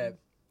 many, yeah.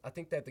 I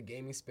think that the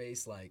gaming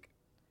space, like,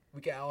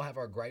 we can all have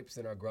our gripes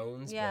and our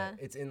groans, Yeah.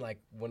 but it's in like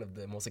one of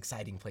the most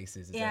exciting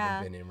places it's Yeah.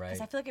 ever been in, right?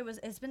 Because I feel like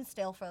it's been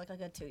stale for like a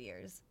good 2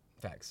 years.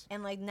 Facts.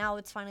 And like now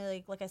it's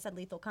finally like I said,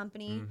 Lethal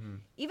Company. Mm-hmm.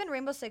 Even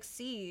Rainbow Six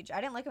Siege. I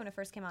didn't like it when it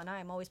first came out. Now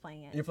I'm always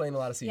playing it. You're playing a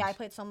lot of Siege. Yeah, I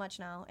play it so much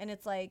now, and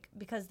it's like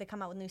because they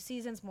come out with new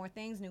seasons, more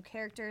things, new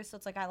characters. So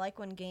it's like I like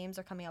when games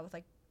are coming out with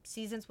like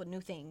seasons with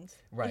new things.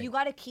 But Right. you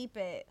got to keep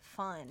it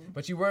fun.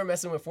 But you weren't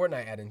messing with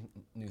Fortnite adding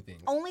new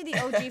things. Only the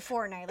OG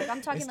Fortnite. Like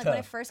I'm talking It's like when it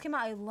tough. first came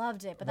out, I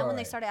loved it. But then when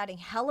they Right. started adding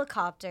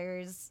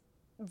helicopters,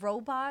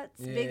 robots,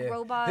 big Yeah.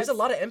 robots. There's a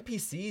lot of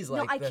NPCs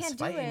like I that's can't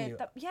do fighting it. you.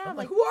 Yeah, I'm like,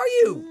 like- who are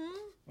you? Mhm.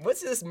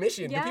 What's this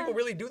mission? Yeah. Do people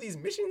really do these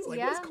missions? Like,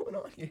 what's Yeah. going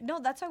on here? No,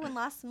 that's why when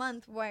last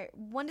month,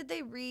 when did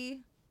they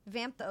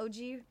revamp the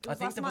OG? It I was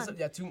think last that was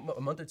month.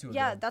 a month or two ago.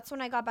 Yeah, that's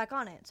when I got back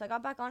on it. So I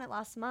got back on it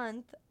last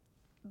month,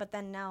 but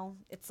then now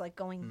it's like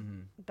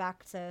going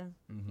back to,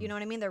 you know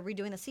what I mean? They're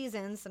redoing the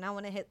seasons. So now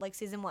when it hit like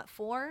season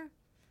 4,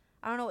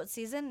 I don't know what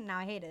season. Now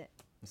I hate it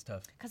It's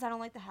tough. because I don't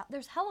like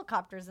there's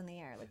helicopters in the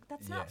air. Like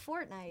that's not Yeah.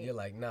 Fortnite. You're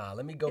like, nah,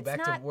 let me go It's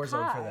back to not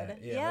Warzone for COD.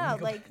 that. Yeah, let me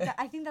go like back.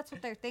 I think that's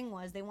what their thing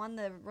was. They wanted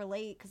to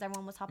relate because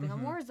everyone was hopping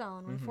on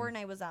Warzone when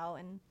Fortnite was out,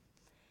 and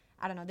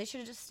I don't know. They should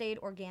have just stayed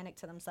organic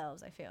to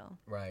themselves. I feel.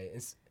 Right.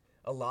 It's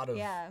a lot of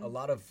Yeah.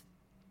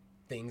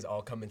 things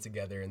all coming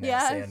together in that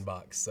Yes.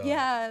 sandbox. So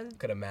Yeah.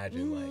 could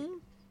imagine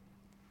like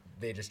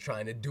they're just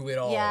trying to do it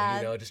all, Yeah.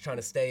 you know, just trying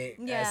to stay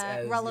Yeah,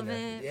 as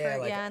relevant you know,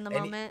 for- yeah, in the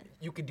moment.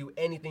 You could do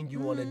anything you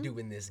want to do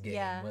in this game,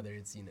 Yeah. whether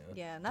it's, you know,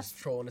 Yeah, and just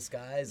that's- troll in the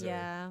skies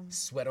Yeah. or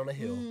sweat on a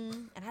hill.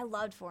 And I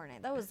loved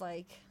Fortnite. That was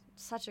like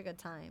such a good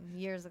time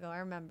years ago. I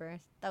remember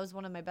that was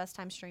one of my best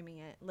times streaming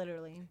it.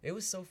 Literally, It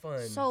was so fun.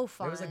 So It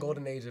was a fun.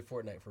 golden age of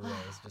Fortnite for real.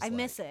 It's just I like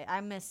miss it.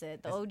 I miss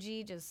it. The It's-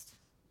 OG just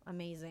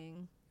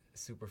amazing.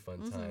 super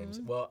fun times.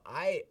 Well,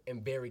 I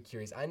am very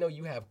curious. I know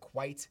you have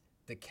quite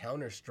the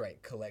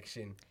Counter-Strike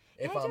collection,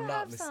 if Yeah, I do I'm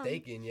not have some.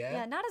 mistaken, yeah?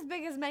 Yeah, not as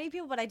big as many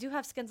people, but I do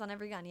have skins on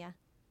every gun. Yeah,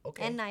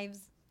 Okay. and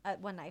knives.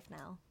 One knife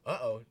now.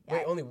 Uh-oh. Yeah.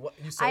 Wait, only what?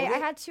 You sold I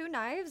it? had 2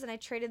 knives and I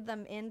traded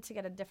them in to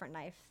get a different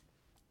knife.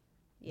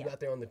 You Yeah. got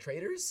there on the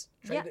traders?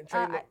 Yeah,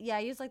 Trading I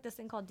use like this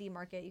thing called D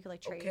Market. You could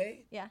like trade.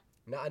 Okay. Yeah.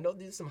 Now, I know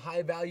there's some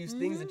high value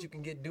things that you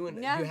can get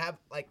doing. Yeah. You have,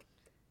 like,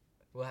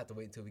 We'll have to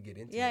wait until we get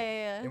into it.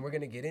 Yeah. And we're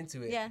going to get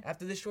into it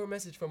after this short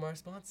message from our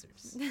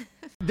sponsors.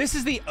 This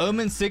is the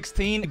Omen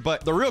 16,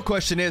 but the real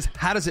question is,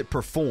 how does it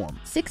perform?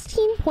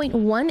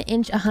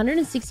 16.1-inch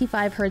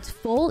 165Hz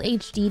full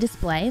HD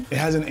display. It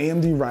has an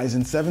AMD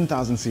Ryzen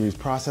 7000 series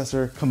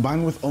processor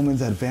combined with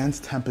Omen's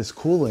advanced Tempest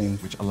cooling,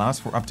 which allows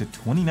for up to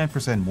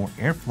 29% more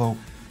airflow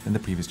than the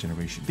previous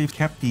generation. They've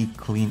kept the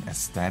clean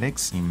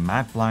aesthetics, a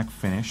matte black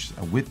finish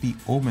with the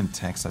Omen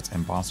text that's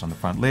embossed on the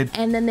front lid.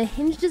 And then the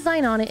hinge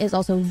design on it is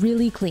also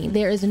really clean.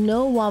 There is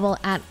no wobble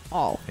at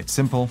all. It's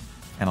simple,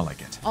 and I like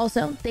it.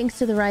 Also, thanks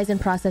to the Ryzen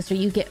processor,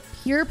 you get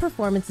pure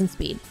performance and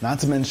speed. Not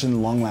to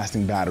mention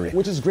long-lasting battery,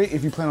 which is great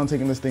if you plan on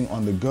taking this thing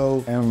on the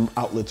go and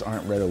outlets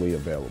aren't readily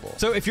available.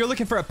 So if you're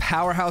looking for a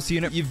powerhouse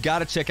unit, you've got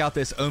to check out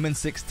this Omen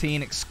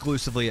 16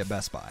 exclusively at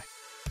Best Buy.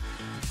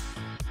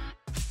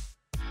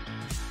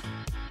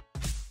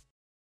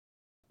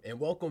 And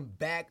welcome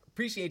back.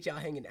 Appreciate y'all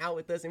hanging out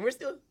with us. And we're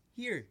still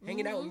here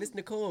hanging out with Miss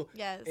Nicole.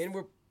 Yes. And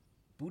we're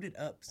booted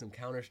up some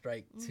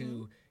Counter-Strike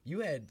 2.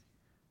 I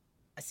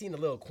seen a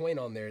little coin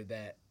on there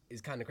that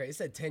is kind of crazy. It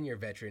said 10-year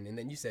veteran. And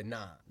then you said,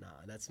 nah,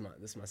 this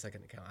is my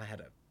second account. I had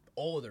an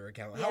older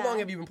account. How long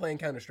have you been playing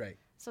Counter-Strike?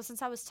 So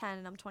since I was 10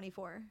 and I'm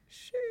 24.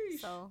 Sheesh.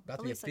 So about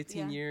to be a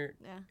 15-year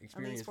experience.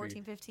 At least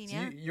 14, 15,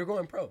 so you're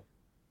going pro.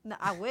 No,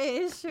 I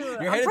wish.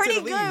 You're I'm pretty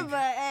to the good, league.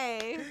 but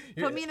hey,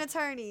 put me an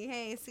attorney.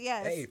 Hey,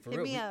 CS, Hey, for hit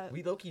real, me up.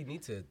 we low-key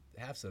need to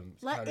have some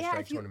Counter-Strike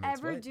if you tournaments.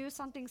 ever do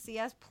something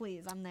CS,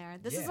 please, I'm there.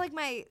 This is like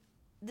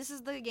this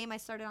is the game I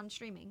started on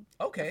streaming.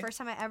 Okay. The first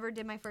time I ever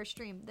did my first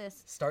stream.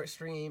 This. Start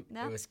stream.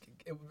 No.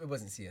 It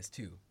wasn't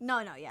CS2.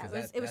 No, yeah,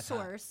 it was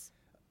Source.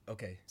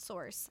 Okay.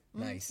 Source.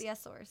 Nice. CS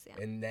Source, yeah.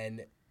 And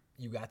then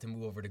you got to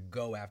move over to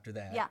Go after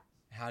that. Yeah.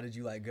 How did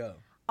you like Go?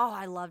 Oh,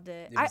 I loved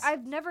it.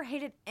 I've never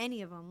hated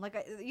any of them. Like,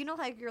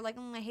 like you're like,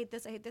 I hate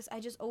this.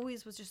 I just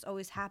always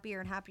was happier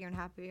and happier and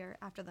happier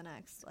after the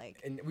next. Like,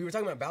 and we were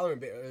talking about Valorant a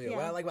bit earlier. Yeah.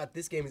 What I like about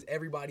this game is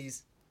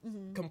everybody's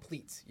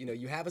complete. You know,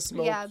 you have a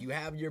smoke, you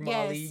have your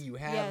molly, you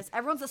have. Yes,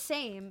 everyone's the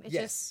same. It's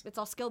just, it's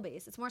all skill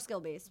based. It's more skill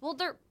based. Well,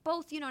 they're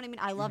both, you know what I mean?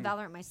 I love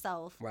Valorant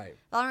myself. Right.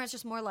 Valorant's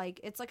just more like,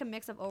 it's like a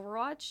mix of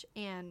Overwatch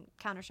and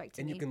Counter-Strike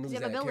to me. And you can lose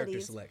have that abilities.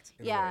 character select.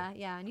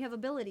 Yeah, and you have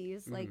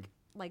abilities.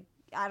 Like,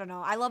 I don't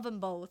know. I love them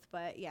both,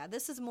 but yeah,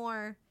 this is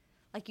more,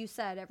 like you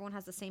said, everyone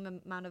has the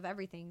same amount of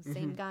everything.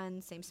 Same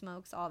guns, same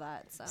smokes, all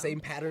that. So. Same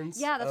patterns.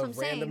 Yeah, that's what I'm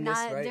saying.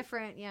 Not right?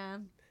 different, yeah.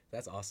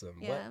 That's awesome.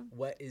 Yeah.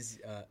 What is,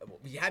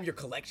 you have your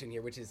collection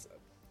here, which is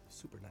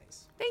super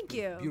nice. Thank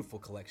you. Beautiful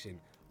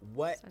collection.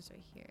 Starts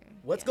right here.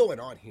 What's going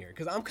on here?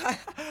 Because I'm kind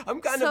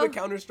of a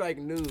Counter-Strike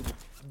noob.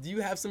 Do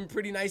you have some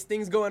pretty nice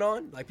things going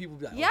on? Like people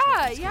be like,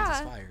 this gun's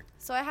fire.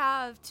 So I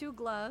have 2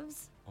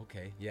 gloves.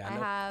 Okay,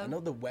 yeah, I know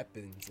the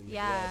weapons and the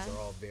gloves are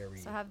all very.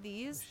 So I have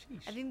these.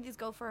 I think these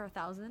go for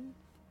 1,000,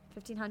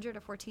 1,500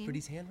 or 14. For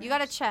these hand you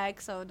gotta check,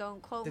 so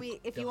don't quote me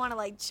if you want to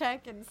like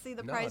check and see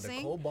the pricing.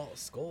 The Cobalt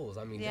Skulls.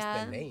 I mean,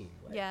 just the name.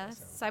 Like,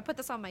 So I put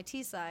this on my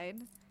T side.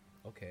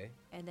 Okay.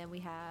 And then we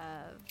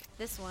have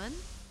this one,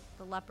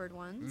 the leopard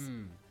ones.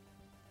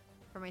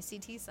 For my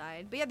CT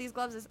side. But yeah, these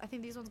gloves, I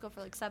think these ones go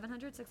for like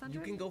 700, 600.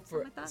 You can go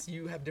for, like that. So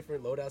you have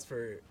different loadouts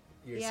for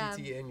your CT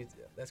and your,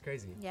 that's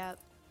crazy. Yep.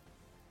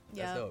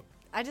 That's dope.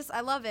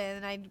 I love it,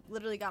 and I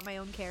literally got my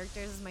own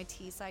characters as my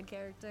T side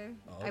character.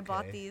 Okay. I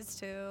bought these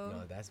too.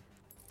 No, that's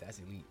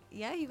elite.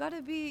 Yeah, you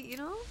gotta be, you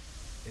know.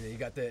 And then you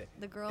got the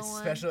girl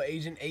Special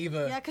Agent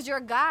Ava. Yeah, because you're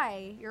a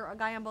guy. You're a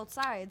guy on both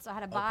sides, so I had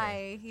to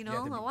buy. You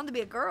know, I wanted to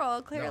be a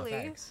girl. Clearly. No,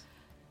 thanks.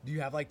 Do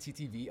you have like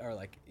TTV or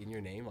like in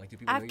your name? Like do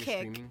people know you're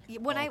streaming?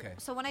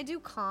 So when I do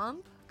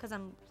comp, because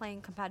I'm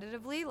playing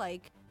competitively,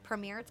 like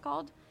Premiere it's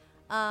called,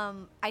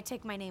 I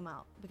take my name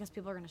out because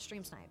people are gonna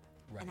stream snipe.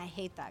 Right. And I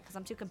hate that because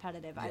I'm too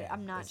competitive.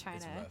 I'm not trying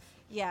to. Rough.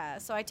 Yeah,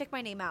 so I take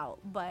my name out.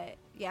 But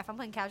yeah, if I'm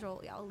playing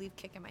casual, I'll leave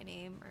kick in my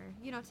name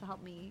or, to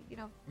help me. You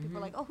know, people are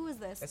like, oh, who is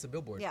this? That's a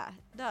billboard. Yeah,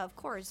 of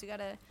course. You got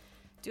to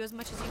do as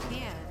much as you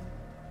can.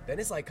 Then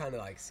it's like kind of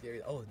like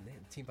scary. Oh, man,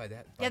 Team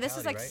Vitality. Yeah, this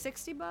is like right?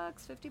 $60,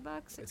 $50,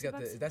 $60. It's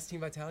got that's Team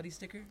Vitality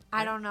sticker? Right?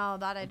 I don't know.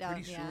 That I don't. I'm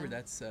pretty sure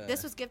that's.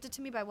 This was gifted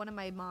to me by one of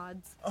my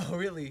mods. Oh,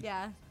 really?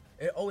 Yeah.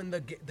 And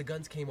the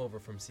guns came over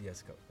from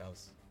CS:GO. That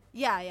was.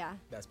 Yeah.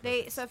 That's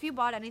perfect. So if you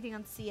bought anything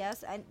on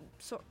CS, and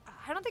so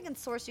I don't think in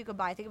Source you could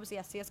buy. I think it was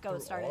CS:GO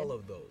it started. All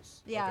of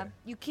those. Yeah, okay.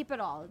 You keep it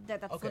all.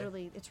 That's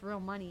literally, it's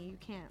real money. You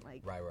can't like.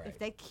 Right. If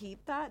they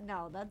keep that,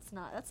 no,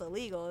 that's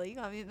illegal. You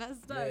got me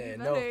messed up. Yeah,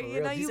 no, for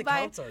real. These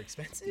accounts are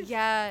expensive.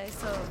 Yeah,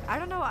 so I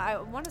don't know.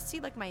 I want to see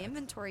like my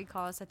inventory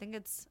cost. I think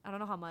I don't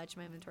know how much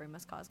my inventory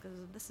must cost because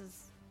this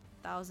is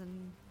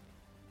 1,000.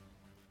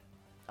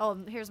 Oh,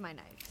 here's my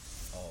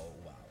knife. Oh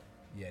wow.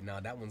 Yeah, no,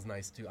 that one's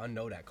nice too. I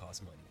know that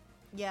costs money.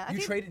 Yeah,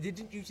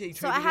 Didn't you say?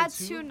 So I had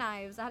 2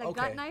 knives. I had a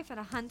gut knife and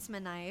a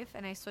huntsman knife,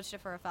 and I switched it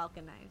for a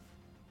falcon knife,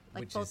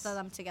 like both of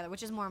them together,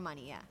 which is more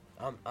money.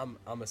 Yeah.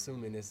 I'm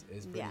assuming this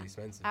is pretty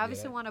expensive. I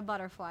obviously want a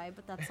butterfly,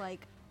 but that's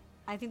like,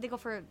 I think they go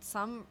for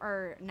some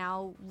or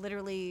now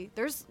literally.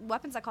 There's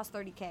weapons that cost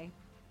 $30,000.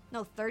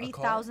 No,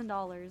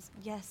 $30,000.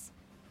 Yes.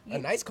 A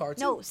nice car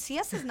too. No,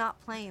 CS is not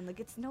playing. Like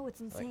it's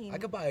insane. Like, I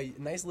could buy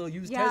a nice little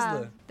used yeah,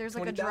 Tesla. there's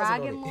like a 20,000 on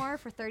dragon it. lore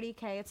for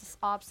 30K. It's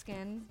a op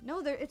skin. No,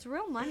 it's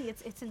real money.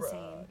 It's insane.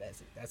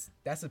 Bruh,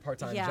 that's a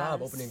part-time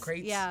job opening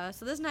crates. Yeah,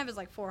 so this knife is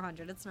like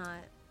 400. It's not.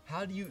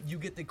 How do you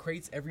get the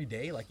crates every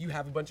day? Like you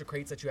have a bunch of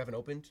crates that you haven't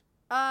opened?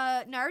 No,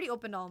 I already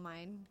opened all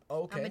mine.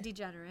 Okay. I'm a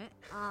degenerate.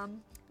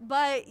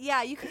 But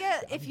yeah, you could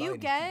get I'm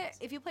buying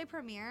if you play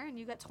Premier and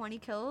you get 20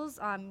 kills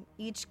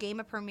each game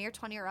of Premier,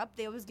 20 or up,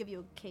 they always give you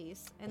a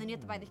case, and then you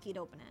have to buy the key to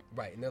open it.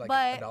 Right, and they're like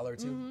But- $1 or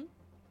 $2.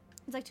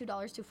 It's like $2,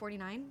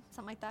 $2.49,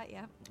 something like that.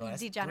 Yeah. Oh,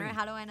 that's Degenerate. $3.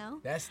 How do I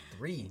know? That's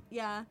 $3.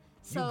 Yeah.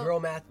 So You girl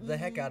math the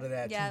heck out of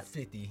that yeah.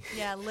 $2.50.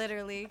 Yeah,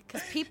 literally,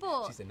 because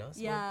people. She said no. It's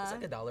Yeah.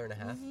 like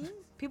 $1.50.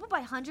 People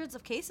buy hundreds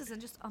of cases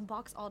and just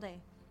unbox all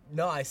day.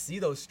 No, I see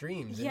those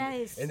streams.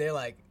 Yes. And they're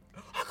like,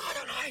 I got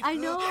a knife. I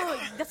know.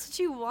 That's what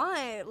you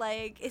want.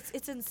 Like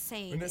it's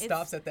insane. When it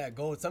stops at that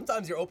gold,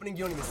 sometimes you're opening,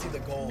 you don't even see the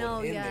gold No,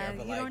 in yeah, there.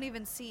 But you like, don't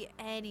even see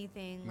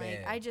anything.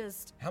 Man. Like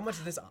How much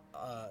is this?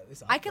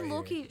 This I can operator?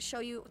 low-key show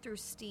you through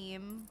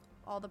Steam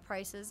all the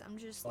prices. I'm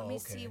just let me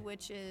see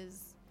which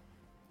is.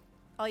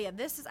 Oh yeah,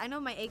 this is. I know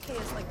my AK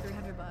is like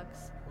 $300. Whoa,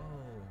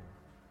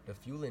 the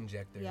fuel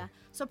injector. Yeah.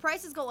 So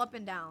prices go up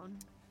and down.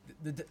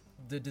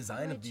 The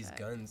design me of these check.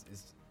 guns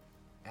is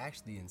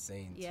actually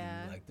insane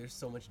Yeah. too. Like there's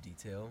so much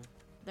detail.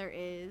 There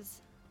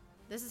is.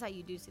 This is how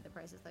you do see the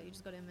prices though. You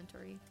just go to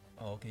inventory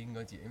Oh, okay. You can go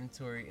into your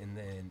inventory and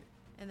then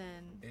and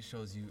then it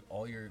shows you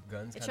all your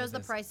guns. it kinda shows the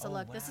says- price to oh,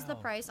 look. This is the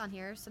wow. price on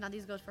here. So now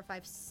these goes for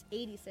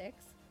 586.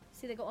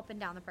 See, they go up and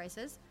down the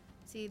prices.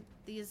 See,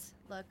 these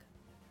look,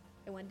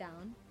 it went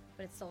down,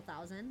 but it's still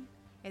 1,000.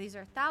 Yeah, these are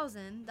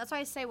 1,000. That's why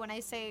I say when I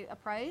say a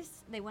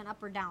price, they went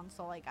up or down.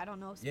 So like I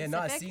don't know Yeah, specific. no,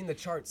 I've seen the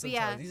charts But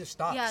sometimes. These are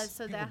stocks. Yeah,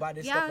 so people that, buy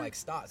this yeah. stuff like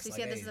stocks. So you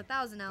like, see, this hey, is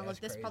 1,000 now. that's Look,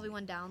 this probably crazy.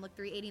 went down. Look,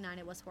 389.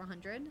 It was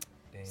 400.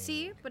 Dang.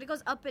 See, but it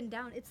goes up and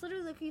down. It's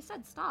literally like you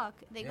said, stock.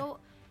 They go.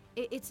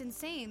 It's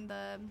insane.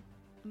 Let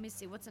me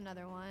see. What's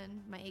another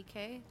one? My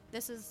AK.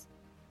 This is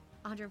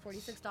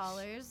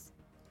 $146.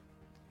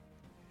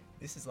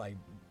 This is like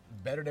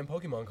better than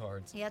Pokemon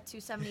cards. Yeah,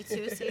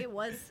 272. See, it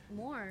was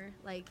more.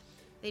 Like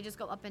they just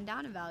go up and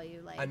down in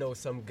value. Like I know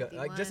some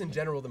like just in 51.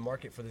 general, the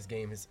market for this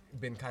game has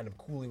been kind of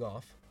cooling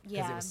off because it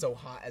Yeah. was so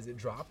hot as it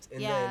dropped,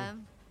 and Yeah.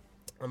 then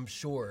I'm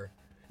sure.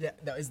 Yeah,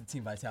 that is the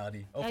Team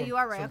Vitality. Oh, from- you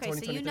are right. from Okay,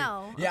 so you 2023.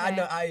 know.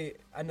 Yeah, Okay.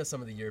 I know some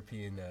of the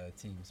European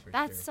teams for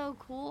That's sure. so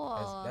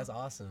cool. That's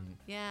awesome.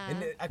 Yeah.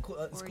 And it's cool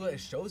that 40. it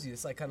shows you.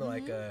 It's like kind of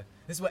like this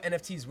is what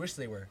NFTs wish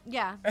they were.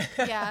 Yeah,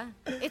 yeah.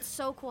 It's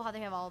so cool how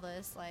they have all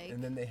this. Like,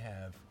 And then they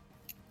have,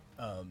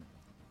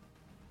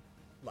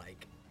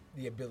 like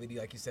the ability,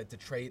 like you said, to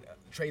trade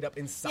up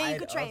inside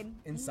could of trade.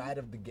 inside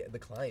of the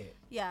client.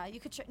 yeah,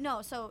 you could.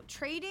 No, so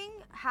trading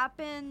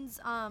happens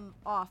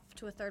off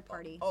to a third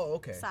party. Oh,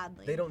 okay.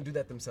 Sadly, They don't do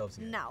that themselves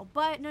yet. No,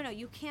 but no,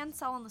 you can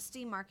sell on the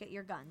Steam market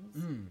your guns.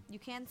 Mm. You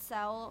can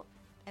sell,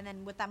 and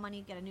then with that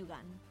money get a new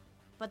gun.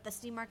 But the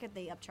Steam market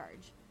they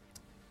upcharge.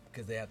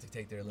 Because they have to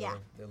take their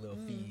little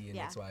fee and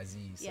yeah.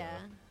 XYZ. So. Yeah.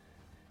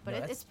 But No,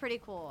 that's- it's pretty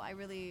cool. I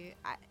really,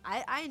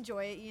 I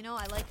enjoy it. You know,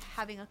 I like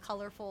having a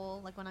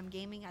colorful, like when I'm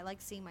gaming, I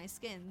like seeing my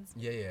skins.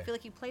 Yeah, yeah. I feel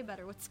like you play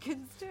better with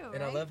skins too,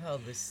 And I right? love how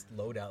this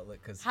loadout,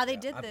 like, because How they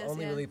did I've this,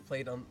 only yeah. really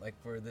played on, like,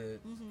 for the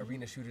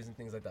arena shooters and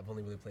things like that, I've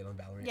only really played on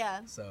Valorant.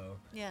 Yeah. So,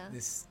 Yeah.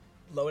 this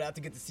loadout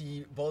to get to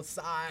see both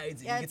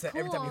sides, and Yeah, you get it's to,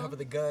 every time you cool. hover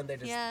the gun, they're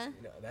just, Yeah.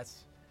 you know,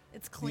 that's,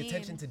 It's clean. the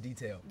attention to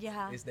detail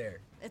Yeah. is there.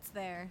 It's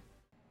there.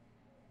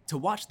 To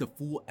watch the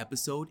full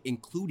episode,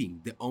 including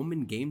the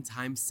Omen Game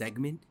Time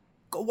segment,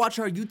 go watch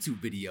our YouTube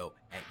video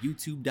at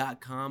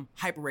youtube.com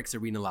HyperX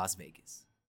Arena Las Vegas.